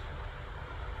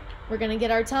 We're gonna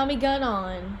get our Tommy gun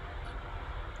on.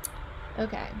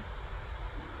 Okay.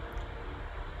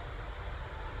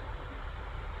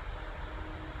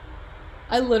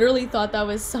 I literally thought that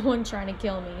was someone trying to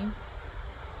kill me.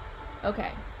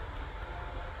 Okay.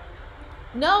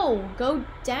 No! Go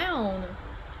down!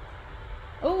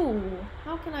 Oh,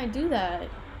 how can I do that?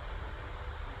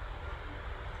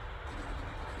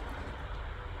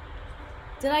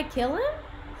 Did I kill him?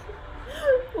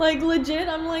 Like, legit,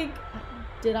 I'm like,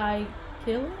 did I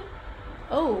kill him?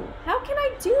 Oh, how can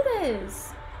I do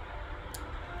this?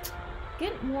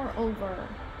 Get more over.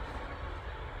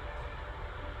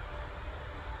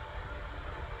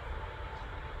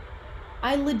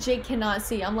 I legit cannot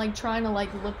see. I'm like trying to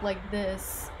like look like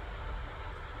this.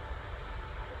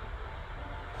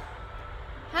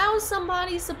 How's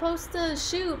somebody supposed to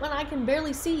shoot when I can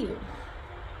barely see you?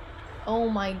 Oh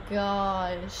my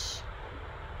gosh.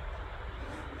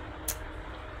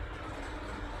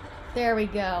 There we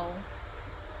go.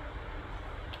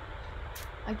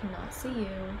 I cannot see you.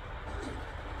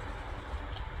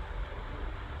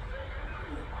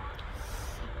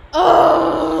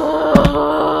 Oh!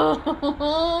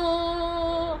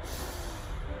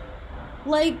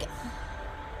 Like,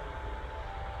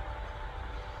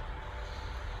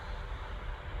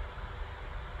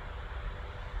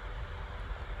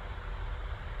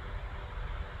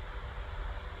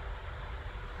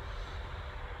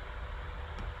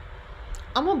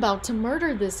 I'm about to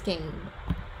murder this game.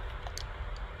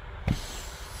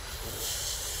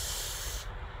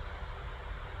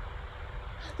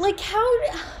 Like, how...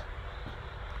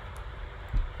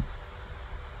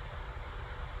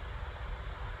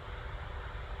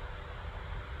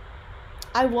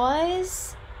 I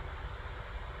was...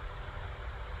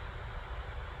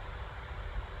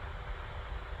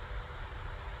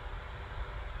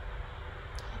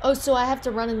 Oh, so I have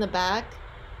to run in the back?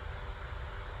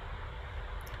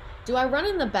 Do I run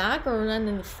in the back or run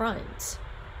in the front?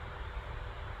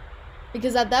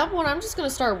 Because at that point, I'm just gonna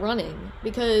start running.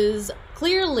 Because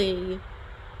clearly,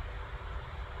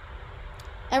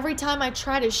 every time I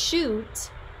try to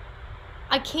shoot,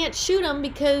 I can't shoot him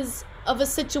because of a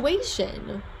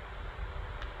situation.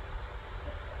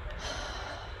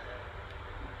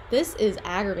 This is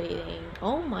aggravating.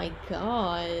 Oh my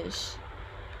gosh.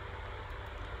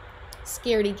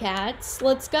 Scaredy cats,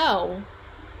 let's go.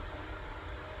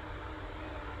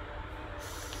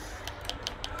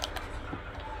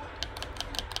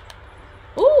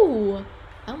 Ooh,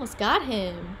 I almost got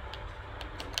him.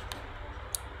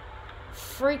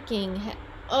 Freaking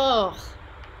ugh.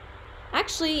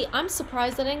 Actually, I'm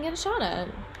surprised I didn't get a shot at.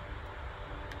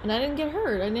 And I didn't get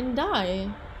hurt. I didn't die.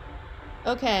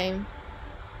 Okay.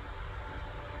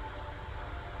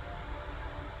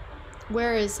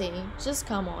 Where is he? Just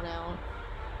come on out.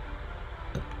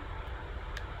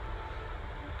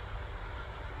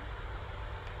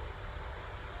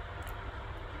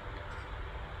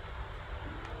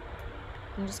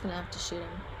 I'm just gonna have to shoot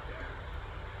him.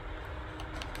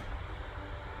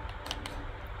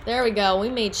 There we go. We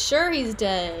made sure he's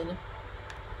dead.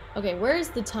 Okay, where's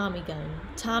the Tommy gun?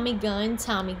 Tommy gun,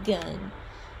 Tommy gun.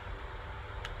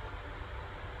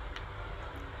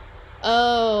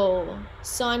 Oh,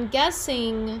 so I'm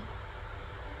guessing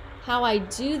how I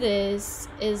do this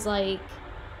is like...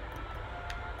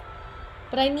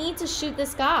 But I need to shoot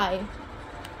this guy.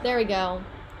 There we go.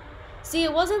 See,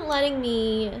 it wasn't letting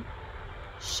me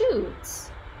shoot.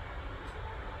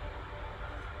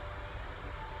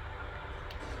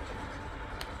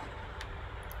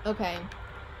 Okay,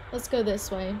 let's go this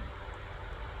way.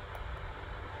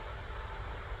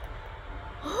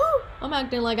 I'm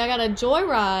acting like I got a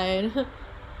joyride.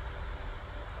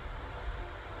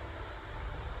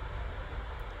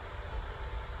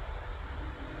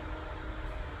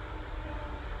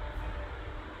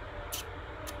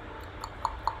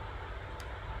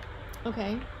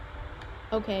 Okay.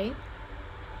 Okay.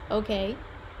 Okay.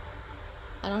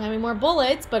 I don't have any more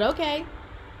bullets, but okay.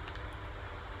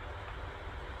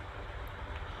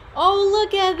 Oh,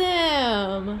 look at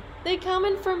them! They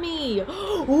coming for me!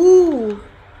 Ooh!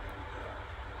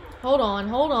 Hold on,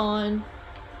 hold on.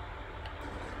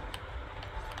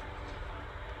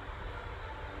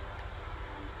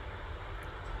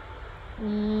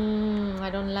 I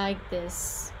don't like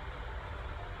this.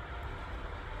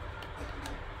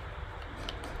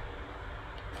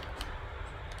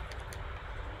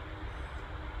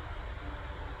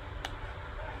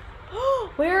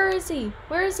 Where is he?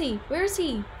 Where is he? Where is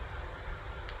he?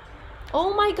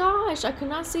 Oh my gosh, I could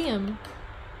not see him.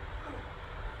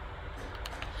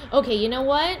 Okay, you know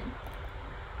what?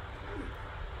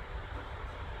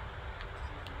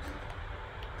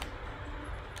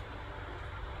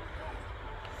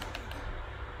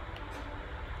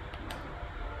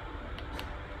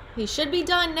 He should be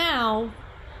done now.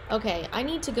 Okay, I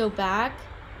need to go back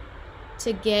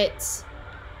to get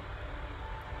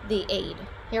the aid.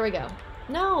 Here we go.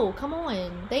 No, come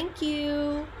on. Thank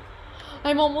you.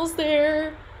 I'm almost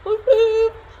there.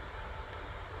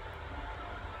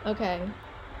 Okay.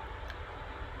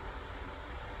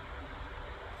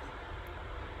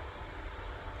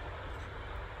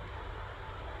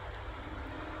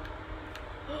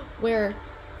 Where?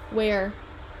 Where?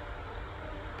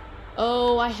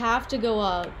 Oh, I have to go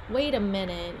up. Wait a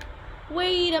minute.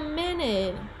 Wait a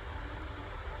minute.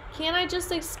 Can't I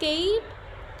just escape?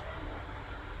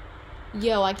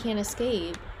 Yo, I can't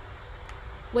escape.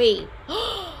 Wait.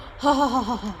 Ha ha ha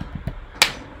ha ha.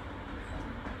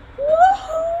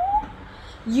 Woohoo!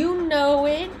 You know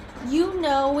it. You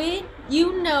know it.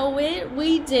 You know it.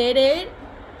 We did it.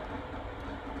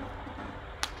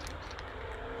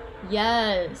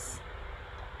 Yes.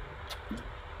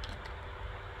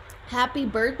 Happy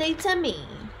birthday to me.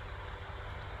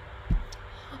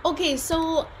 Okay,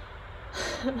 so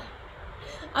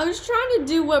I was trying to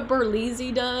do what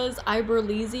Berleezy does,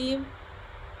 Berleezy, and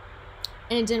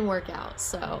it didn't work out,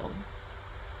 so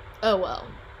oh well.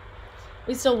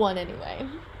 We still won anyway.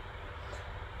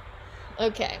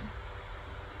 Okay.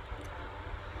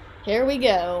 Here we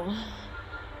go.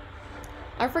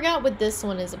 I forgot what this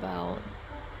one is about.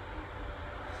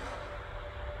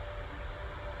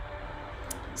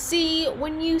 See,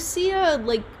 when you see a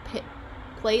like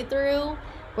playthrough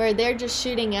where they're just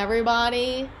shooting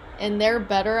everybody and they're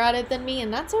better at it than me,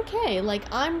 and that's okay. Like,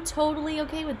 I'm totally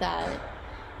okay with that.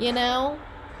 You know?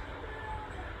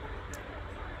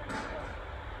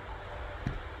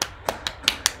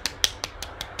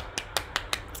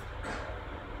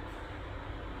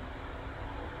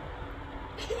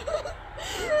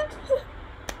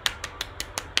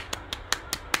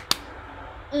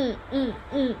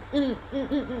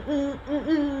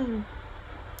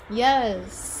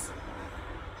 Yes.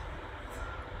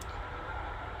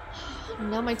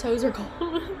 Now my toes are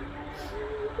cold.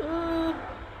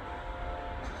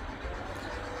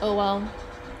 Oh well.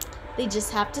 They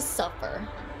just have to suffer.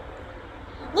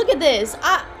 Look at this.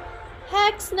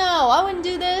 Heck no. I wouldn't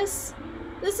do this.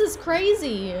 This is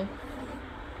crazy.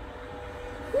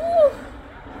 Woo.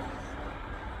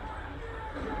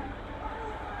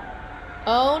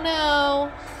 Oh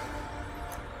no.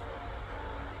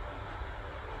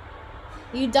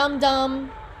 You dumb.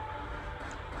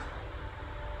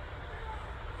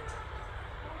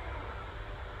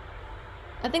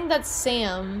 I think that's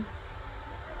Sam.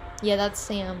 Yeah, that's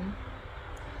Sam.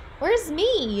 Where's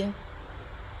me?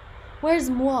 Where's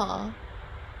moi?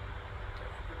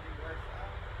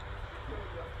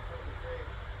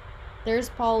 There's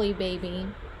Polly, baby.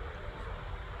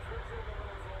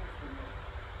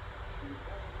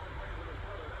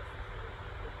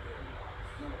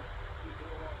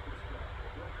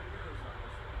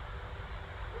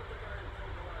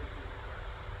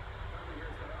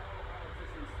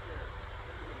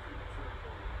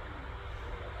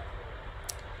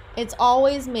 It's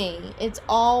always me. It's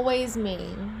always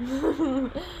me.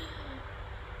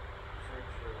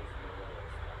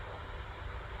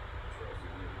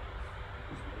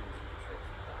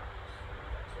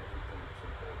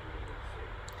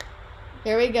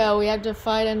 Here we go. We have to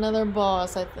fight another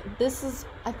boss. I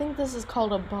think this is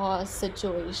called a boss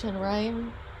situation, right?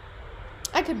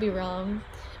 I could be wrong,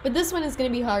 but this one is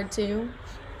gonna be hard too.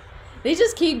 They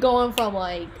just keep going from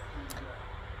like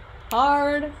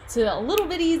hard to a little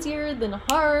bit easier, then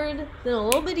hard, then a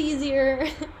little bit easier.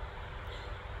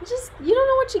 Just, you don't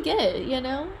know what you get, you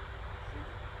know?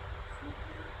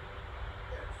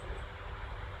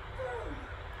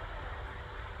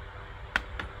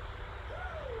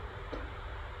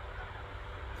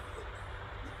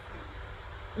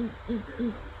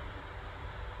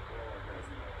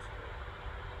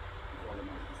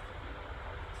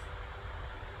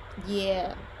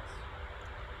 Yeah.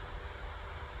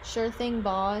 Sure thing,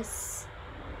 boss.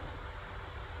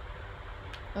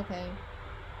 Okay.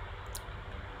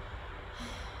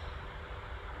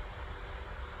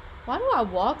 Why do I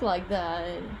walk like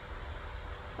that?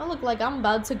 I look like I'm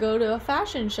about to go to a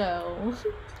fashion show.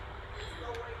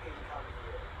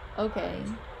 Okay.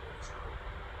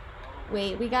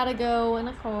 Wait, we gotta go in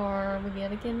a car. We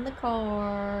gotta get in the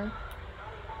car.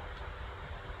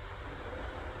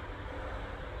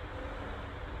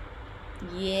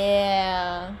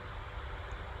 Yeah.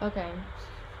 Okay.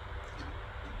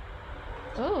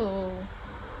 Oh.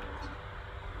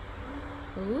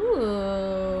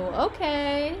 Ooh.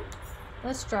 Okay.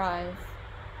 Let's drive.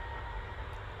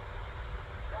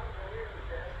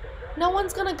 No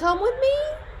one's gonna come with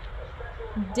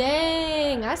me?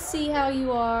 Dang. I see how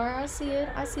you are. I see it.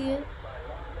 I see it.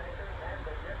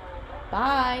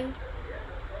 Bye.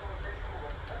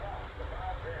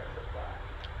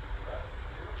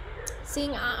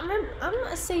 Seeing, I'm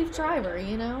a safe driver,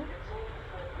 you know?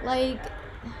 Like,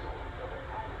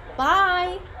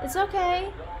 bye. It's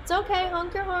okay. It's okay.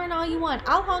 Honk your horn all you want.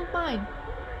 I'll honk mine.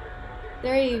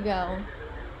 There you go.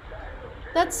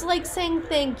 That's like saying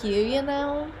thank you, you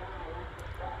know?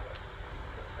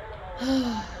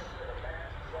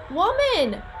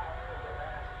 Woman!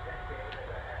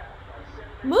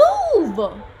 Move!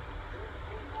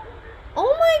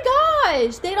 Oh my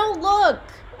gosh! They don't look.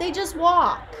 They just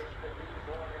walk.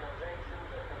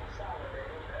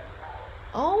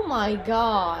 Oh my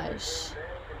gosh.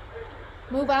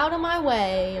 Move out of my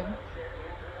way.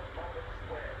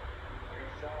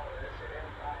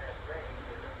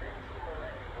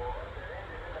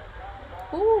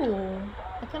 Ooh,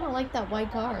 I kind of like that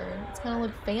white car. It's kind of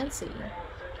look fancy.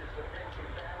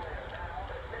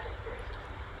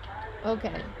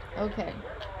 Okay, okay.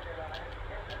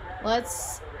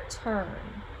 Let's turn.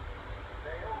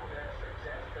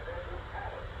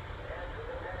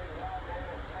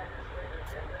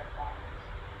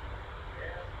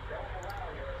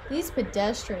 These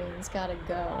pedestrians gotta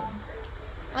go.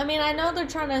 I mean, I know they're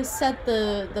trying to set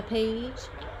the page.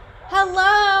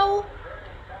 Hello?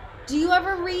 Do you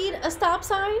ever read a stop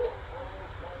sign?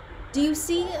 Do you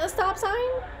see a stop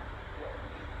sign?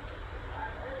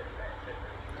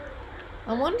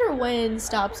 I wonder when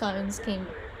stop signs came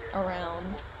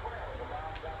around.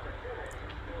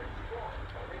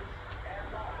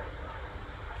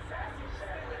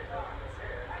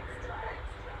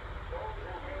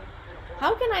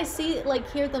 How can I see, like,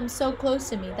 hear them so close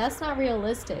to me? That's not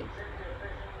realistic.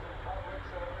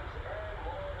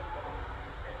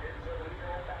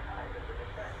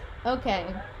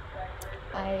 Okay.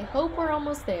 I hope we're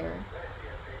almost there.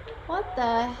 What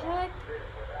the heck?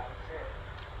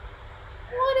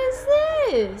 What is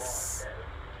this?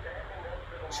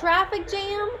 Traffic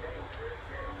jam?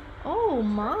 Oh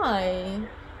my.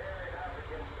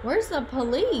 Where's the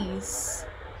police?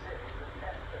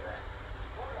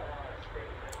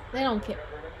 They don't care.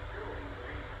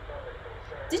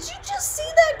 Did you just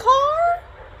see that car?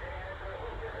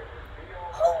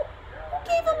 Who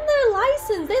gave them their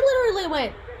license? They literally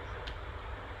went.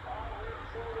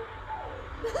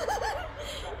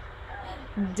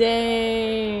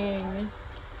 Dang.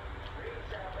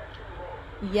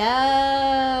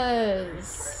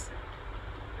 Yes.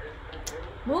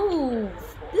 Move.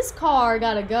 This car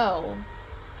gotta go.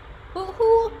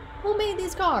 Who made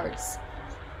these cars?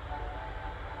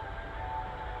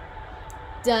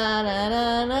 Da da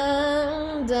da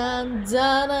da da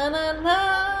da da da.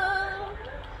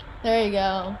 There you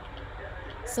go.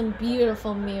 Some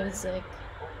beautiful music.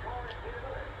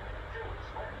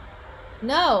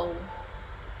 No.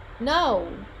 No.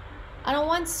 I don't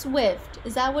want Swift.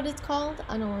 Is that what it's called?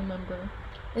 I don't remember.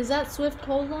 Is that Swift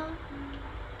Cola?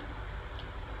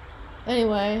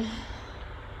 Anyway.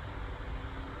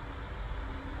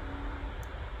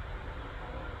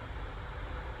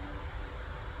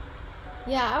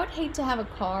 Yeah, I would hate to have a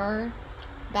car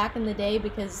back in the day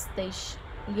because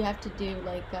you have to do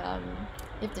like you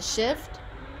have to shift.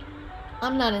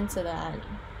 I'm not into that.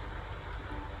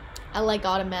 I like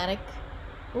automatic.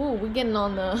 Ooh, we're getting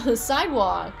on the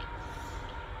sidewalk.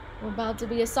 We're about to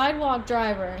be a sidewalk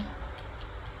driver.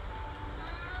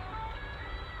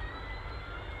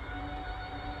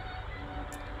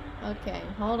 Okay,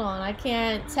 hold on. I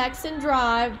can't text and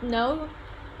drive. No.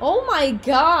 Oh my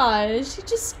gosh, he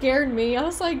just scared me. I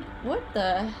was like, what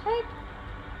the heck?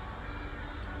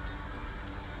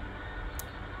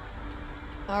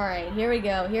 Alright, here we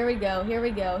go, here we go, here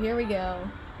we go, here we go.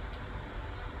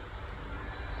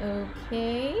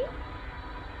 Okay.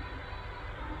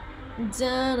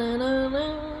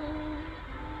 Da-na-na-na.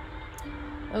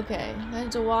 Okay, I have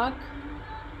to walk.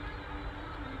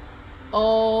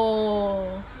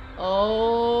 Oh.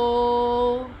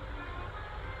 Oh.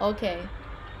 Okay.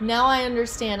 Now I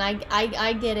understand. I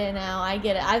get it now. I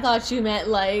get it. I thought you meant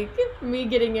like me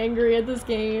getting angry at this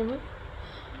game.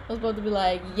 I was about to be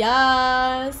like,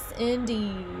 yes,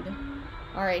 indeed.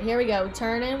 Alright, here we go.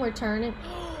 Turning. We're turning.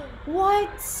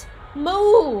 What?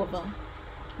 Move.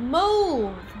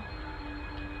 Move.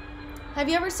 Have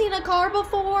you ever seen a car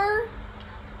before?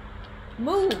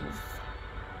 Move.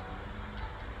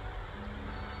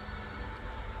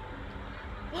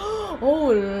 Oh,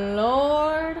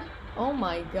 Lord. Oh,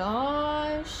 my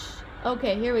gosh.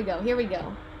 Okay, here we go. Here we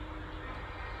go.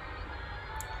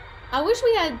 I wish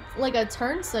we had, like, a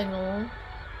turn signal.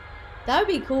 That would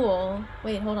be cool.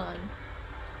 Wait, hold on.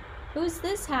 Who's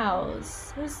this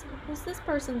house? Who's this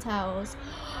person's house?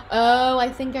 Oh, I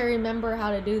think I remember how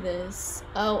to do this.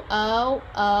 Oh.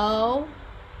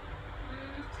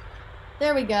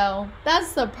 There we go.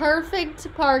 That's the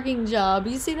perfect parking job.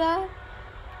 You see that?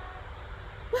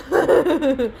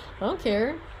 I don't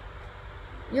care.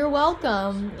 You're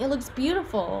welcome. It looks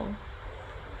beautiful.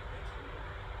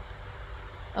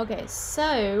 Okay,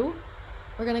 so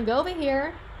we're gonna go over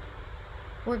here.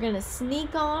 We're gonna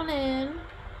sneak on in.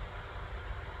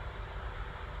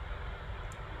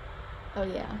 Oh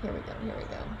yeah, here we go, here we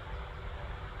go.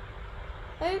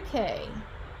 Okay.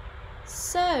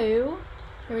 So,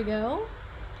 here we go.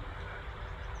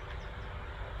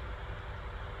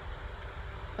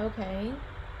 Okay.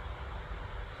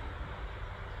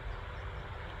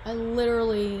 I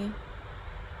literally...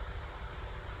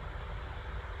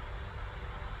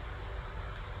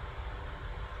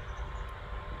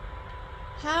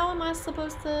 How am I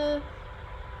supposed to...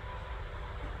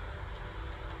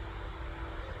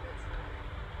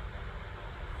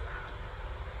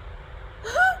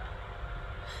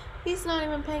 He's not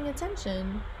even paying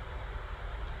attention.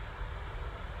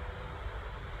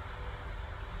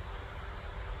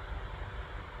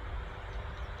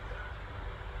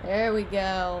 There we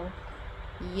go.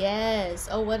 Yes.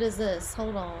 Oh, what is this?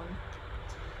 Hold on.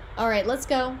 Alright, let's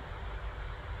go.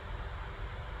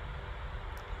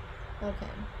 Okay.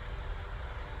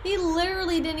 He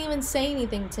literally didn't even say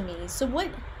anything to me. So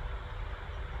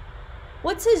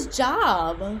what's his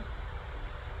job?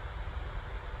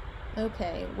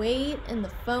 Okay, wait in the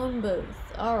phone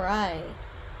booth. Alright.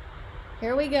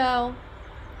 Here we go.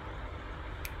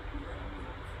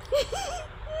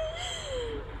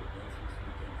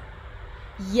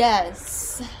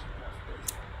 Yes.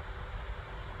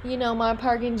 You know, my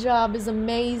parking job is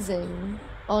amazing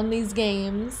on these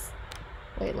games.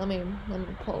 Wait, let me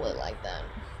pull it like that.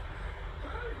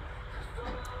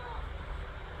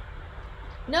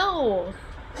 No.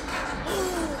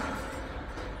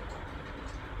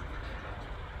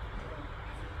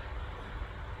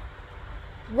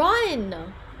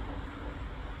 Run.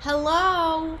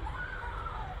 Hello.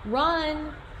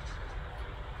 Run.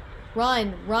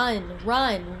 Run, run,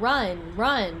 run, run,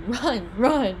 run, run,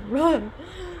 run, run.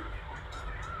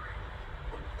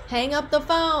 Hang up the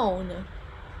phone.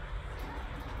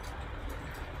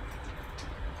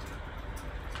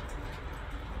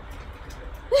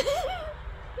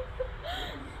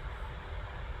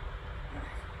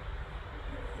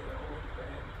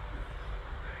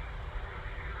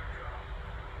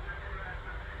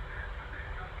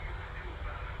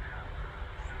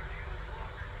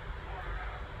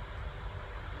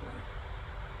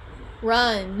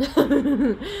 Run.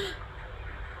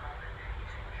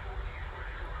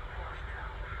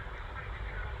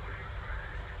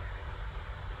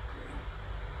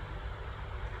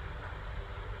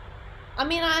 I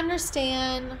mean, I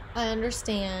understand. I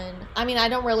mean, I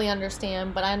don't really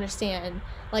understand, but I understand.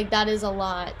 Like, that is a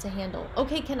lot to handle.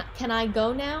 Okay, can I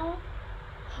go now?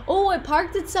 Oh, it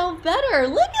parked itself better.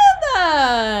 Look at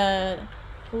that.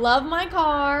 Love my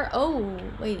car. Oh,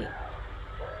 wait.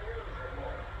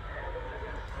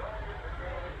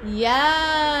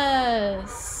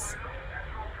 Yes.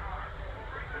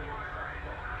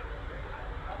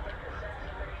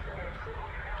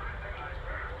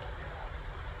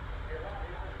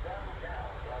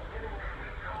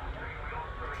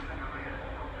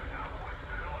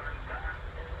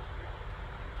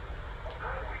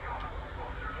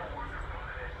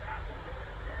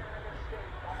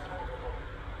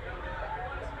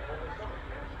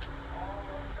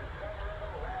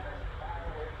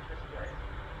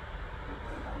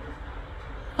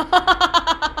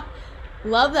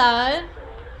 Love that.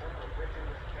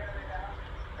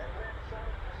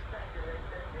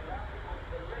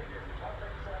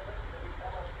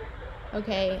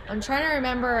 Okay, I'm trying to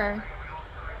remember.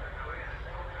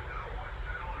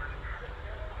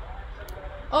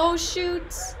 Oh,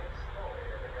 shoot.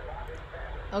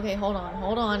 Okay, hold on.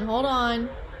 Hold on.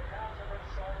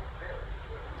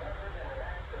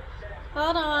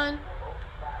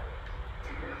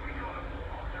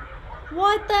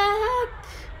 What the heck?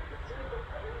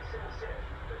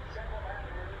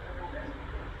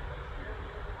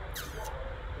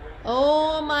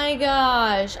 Oh my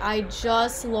gosh, I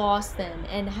just lost them.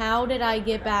 And how did I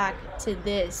get back to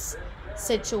this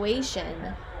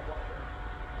situation?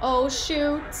 Oh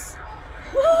shoot.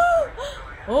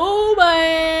 Oh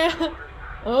my.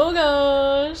 Oh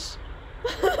gosh.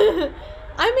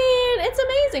 I mean, it's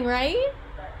amazing, right?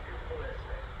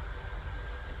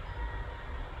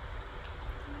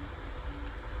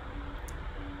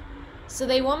 So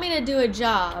they want me to do a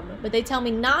job, but they tell me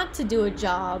not to do a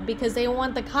job because they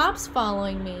want the cops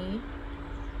following me.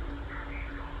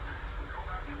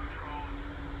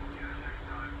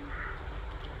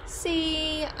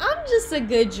 See, I'm just a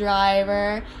good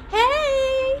driver.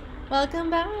 Hey, welcome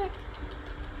back.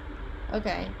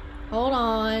 Okay, hold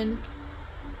on.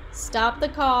 Stop the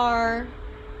car.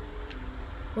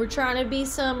 We're trying to be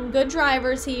some good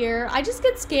drivers here. I just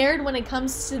get scared when it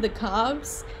comes to the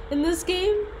cops in this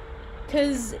game.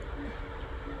 Because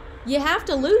you have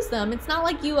to lose them. It's not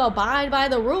like you abide by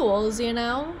the rules, you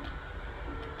know?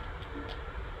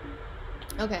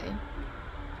 Okay.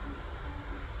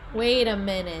 Wait a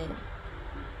minute.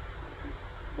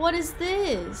 What is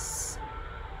this?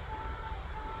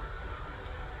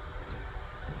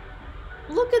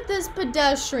 Look at this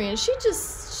pedestrian.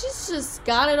 She's just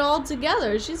got it all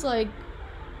together. She's like,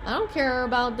 I don't care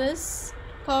about this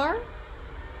car.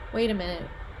 Wait a minute.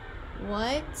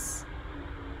 What?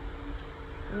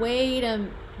 Wait a...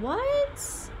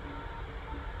 What?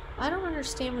 I don't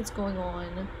understand what's going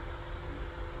on.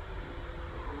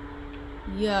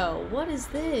 Yo, what is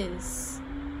this?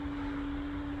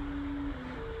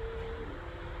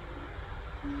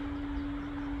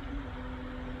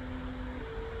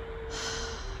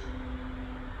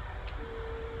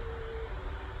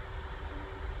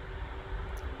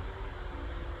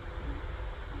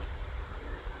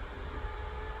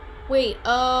 Wait,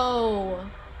 oh.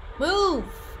 Move!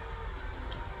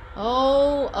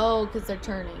 Oh, because they're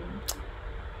turning.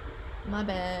 My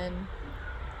bad.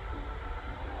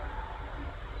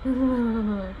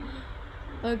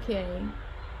 Okay.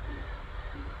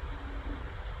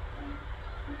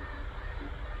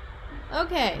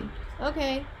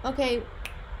 Okay.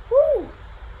 Woo!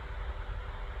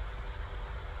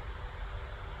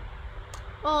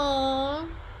 Aww.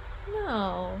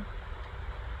 No.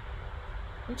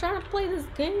 I'm trying to play this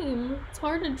game. It's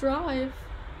hard to drive.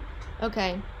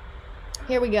 Okay.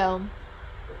 Here we go.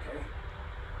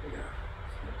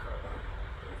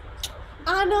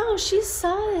 I know, she's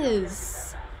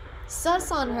sus.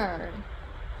 Sus on her.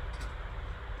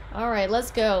 Alright,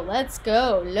 let's go. Let's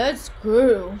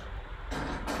go.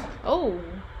 Oh.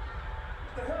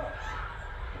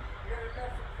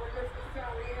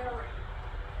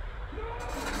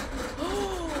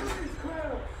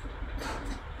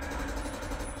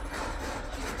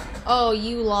 Oh,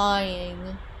 you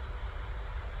lying.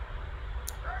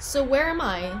 So where am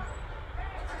I?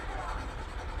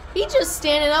 He just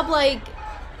standing up like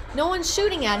no one's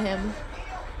shooting at him.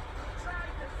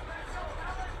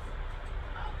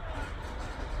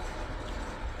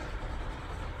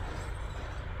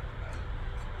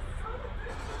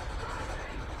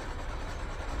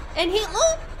 And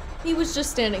he was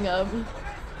just standing up.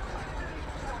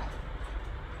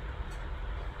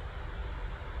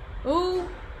 Ooh.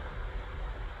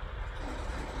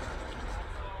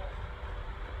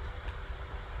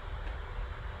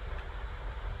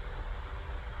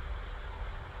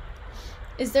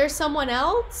 Is there someone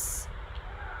else?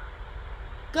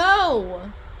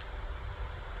 Go!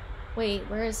 Wait,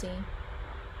 where is he?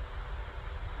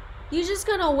 You just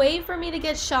gonna wait for me to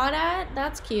get shot at?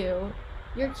 That's cute.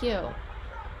 You're cute.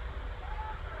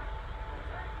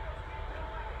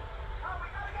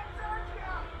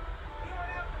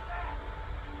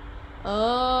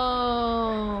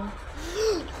 Oh.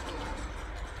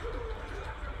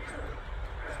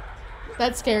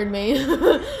 That scared me.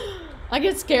 I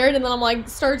get scared and then I'm like,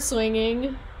 start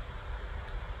swinging.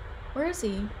 Where is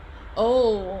he?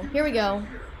 Oh, here we go.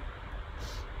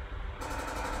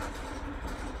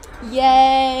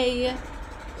 Yay!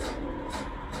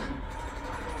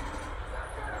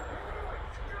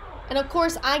 And of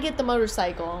course, I get the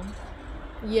motorcycle.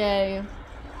 Yay.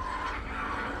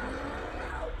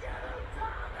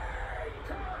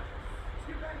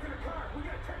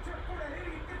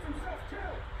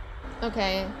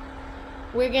 Okay.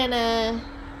 We're gonna...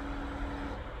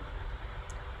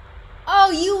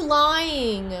 Oh, you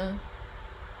lying!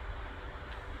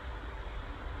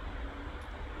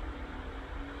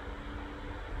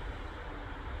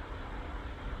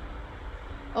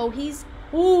 Oh, he's...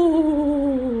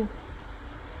 Ooh!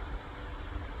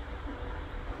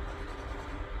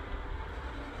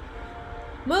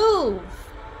 Move!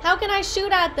 How can I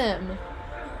shoot at them?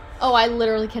 Oh, I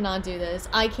literally cannot do this.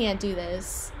 I can't do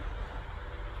this.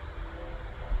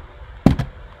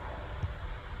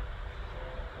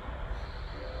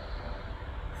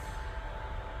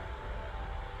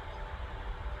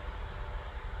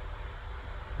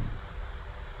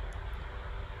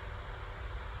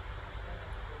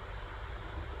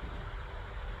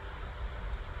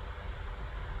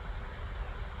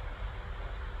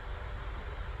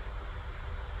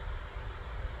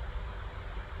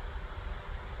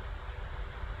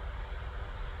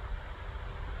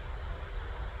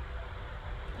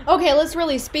 Okay, let's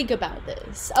really speak about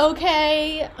this.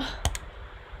 Okay.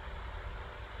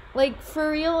 Like,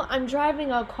 for real, I'm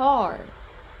driving a car,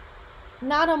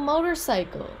 not a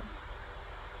motorcycle.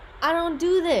 I don't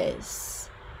do this.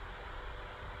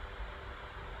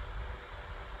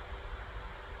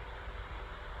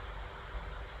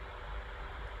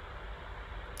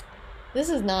 This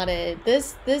is not it.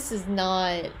 This is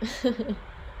not.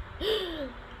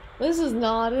 This is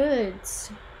not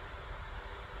it.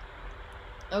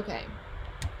 Okay.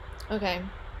 Okay.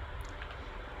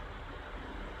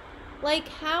 Like,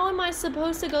 how am I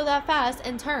supposed to go that fast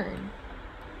and turn?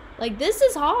 Like, this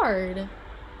is hard.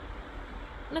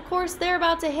 And of course, they're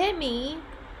about to hit me.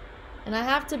 And I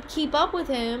have to keep up with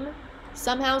him.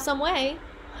 Somehow, some way.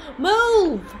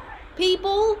 Move!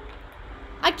 People!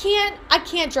 I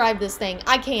can't drive this thing.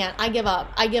 I can't. I give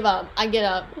up. I give up. I get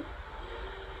up.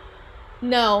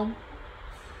 No.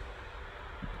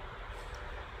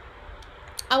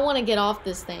 I want to get off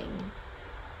this thing.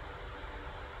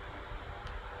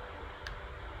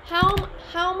 How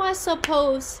am I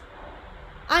supposed...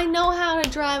 I know how to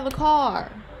drive a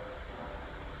car.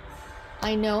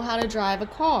 I know how to drive a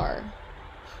car.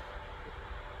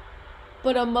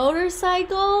 But a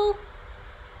motorcycle?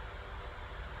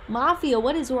 Mafia,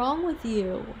 what is wrong with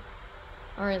you?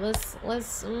 Alright, let's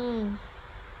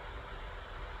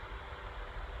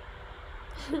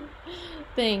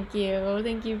Thank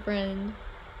you, friend.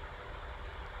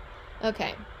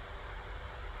 Okay.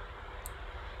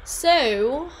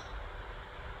 So...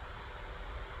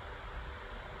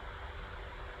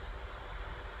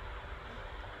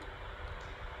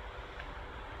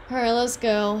 Alright, let's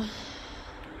go.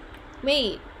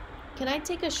 Wait, can I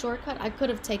take a shortcut? I could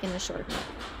have taken a shortcut.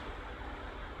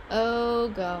 Oh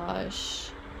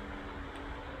gosh.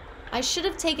 I should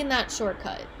have taken that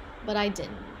shortcut, but I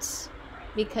didn't.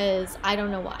 Because I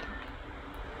don't know why.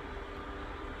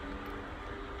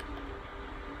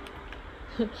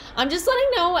 I'm just letting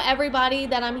know everybody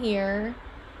that I'm here.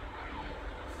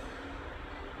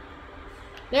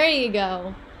 There you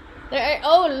go. There.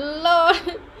 Oh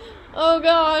Lord. Oh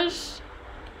gosh.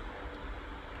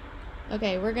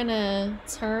 Okay, we're gonna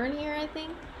turn here, I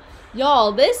think.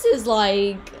 Y'all, this is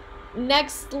like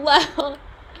next level.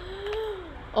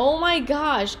 Oh my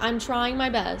gosh, I'm trying my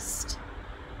best.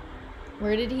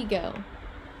 Where did he go?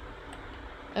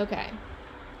 Okay.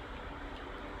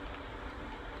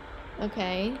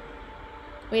 Okay.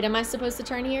 Wait, am I supposed to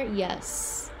turn here?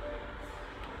 Yes.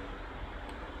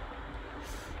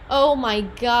 Oh my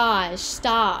gosh,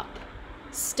 stop.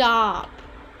 Stop.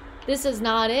 This is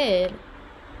not it.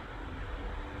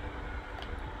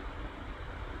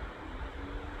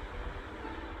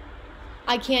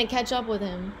 I can't catch up with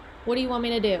him. What do you want me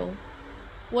to do?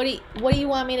 What do you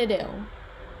want me to do?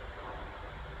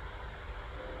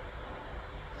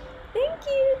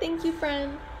 Thank you,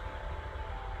 friend.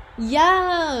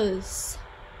 Yes.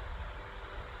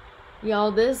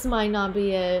 Y'all, this might not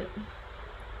be it.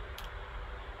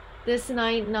 This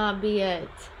might not be it.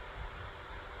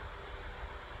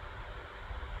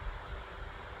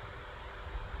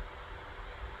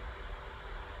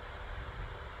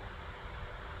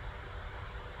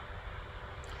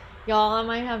 Y'all, I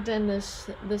might have to end this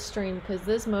stream because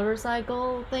this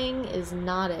motorcycle thing is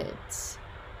not it.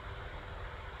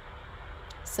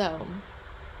 So,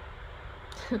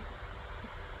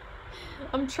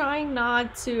 I'm trying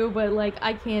not to, but like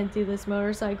I can't do this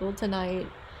motorcycle tonight.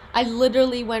 I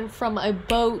literally went from a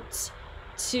boat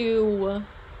to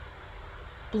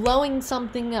blowing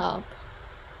something up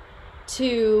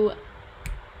to...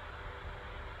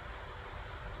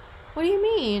 What do you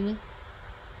mean?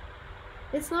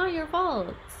 It's not your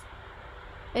fault.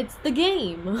 It's the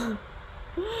game.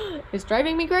 It's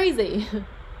driving me crazy.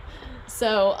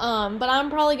 So, but I'm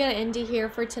probably gonna end it here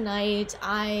for tonight.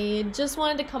 I just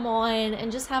wanted to come on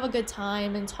and just have a good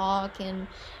time and talk and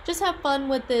just have fun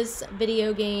with this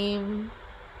video game.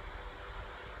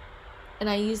 And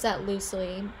I use that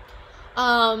loosely.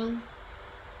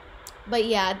 But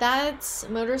yeah, that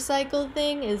motorcycle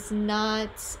thing is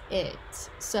not it.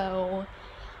 So,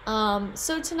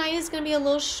 so tonight is gonna be a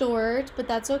little short, but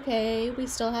that's okay. We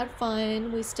still had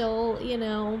fun. We still, you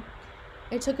know,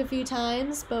 it took a few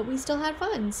times, but we still had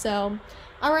fun. So,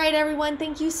 alright everyone,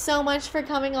 thank you so much for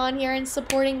coming on here and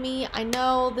supporting me. I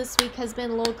know this week has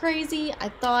been a little crazy. I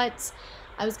thought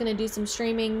I was gonna do some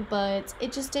streaming, but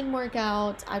it just didn't work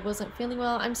out. I wasn't feeling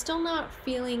well. I'm still not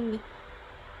feeling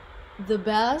the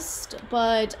best,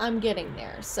 but I'm getting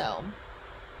there, so.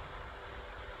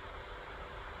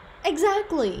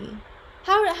 Exactly.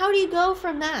 How do you go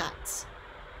from that?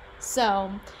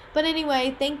 So, but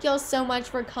anyway, thank y'all so much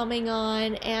for coming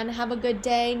on, and have a good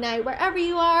day, night, wherever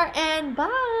you are, and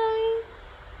bye!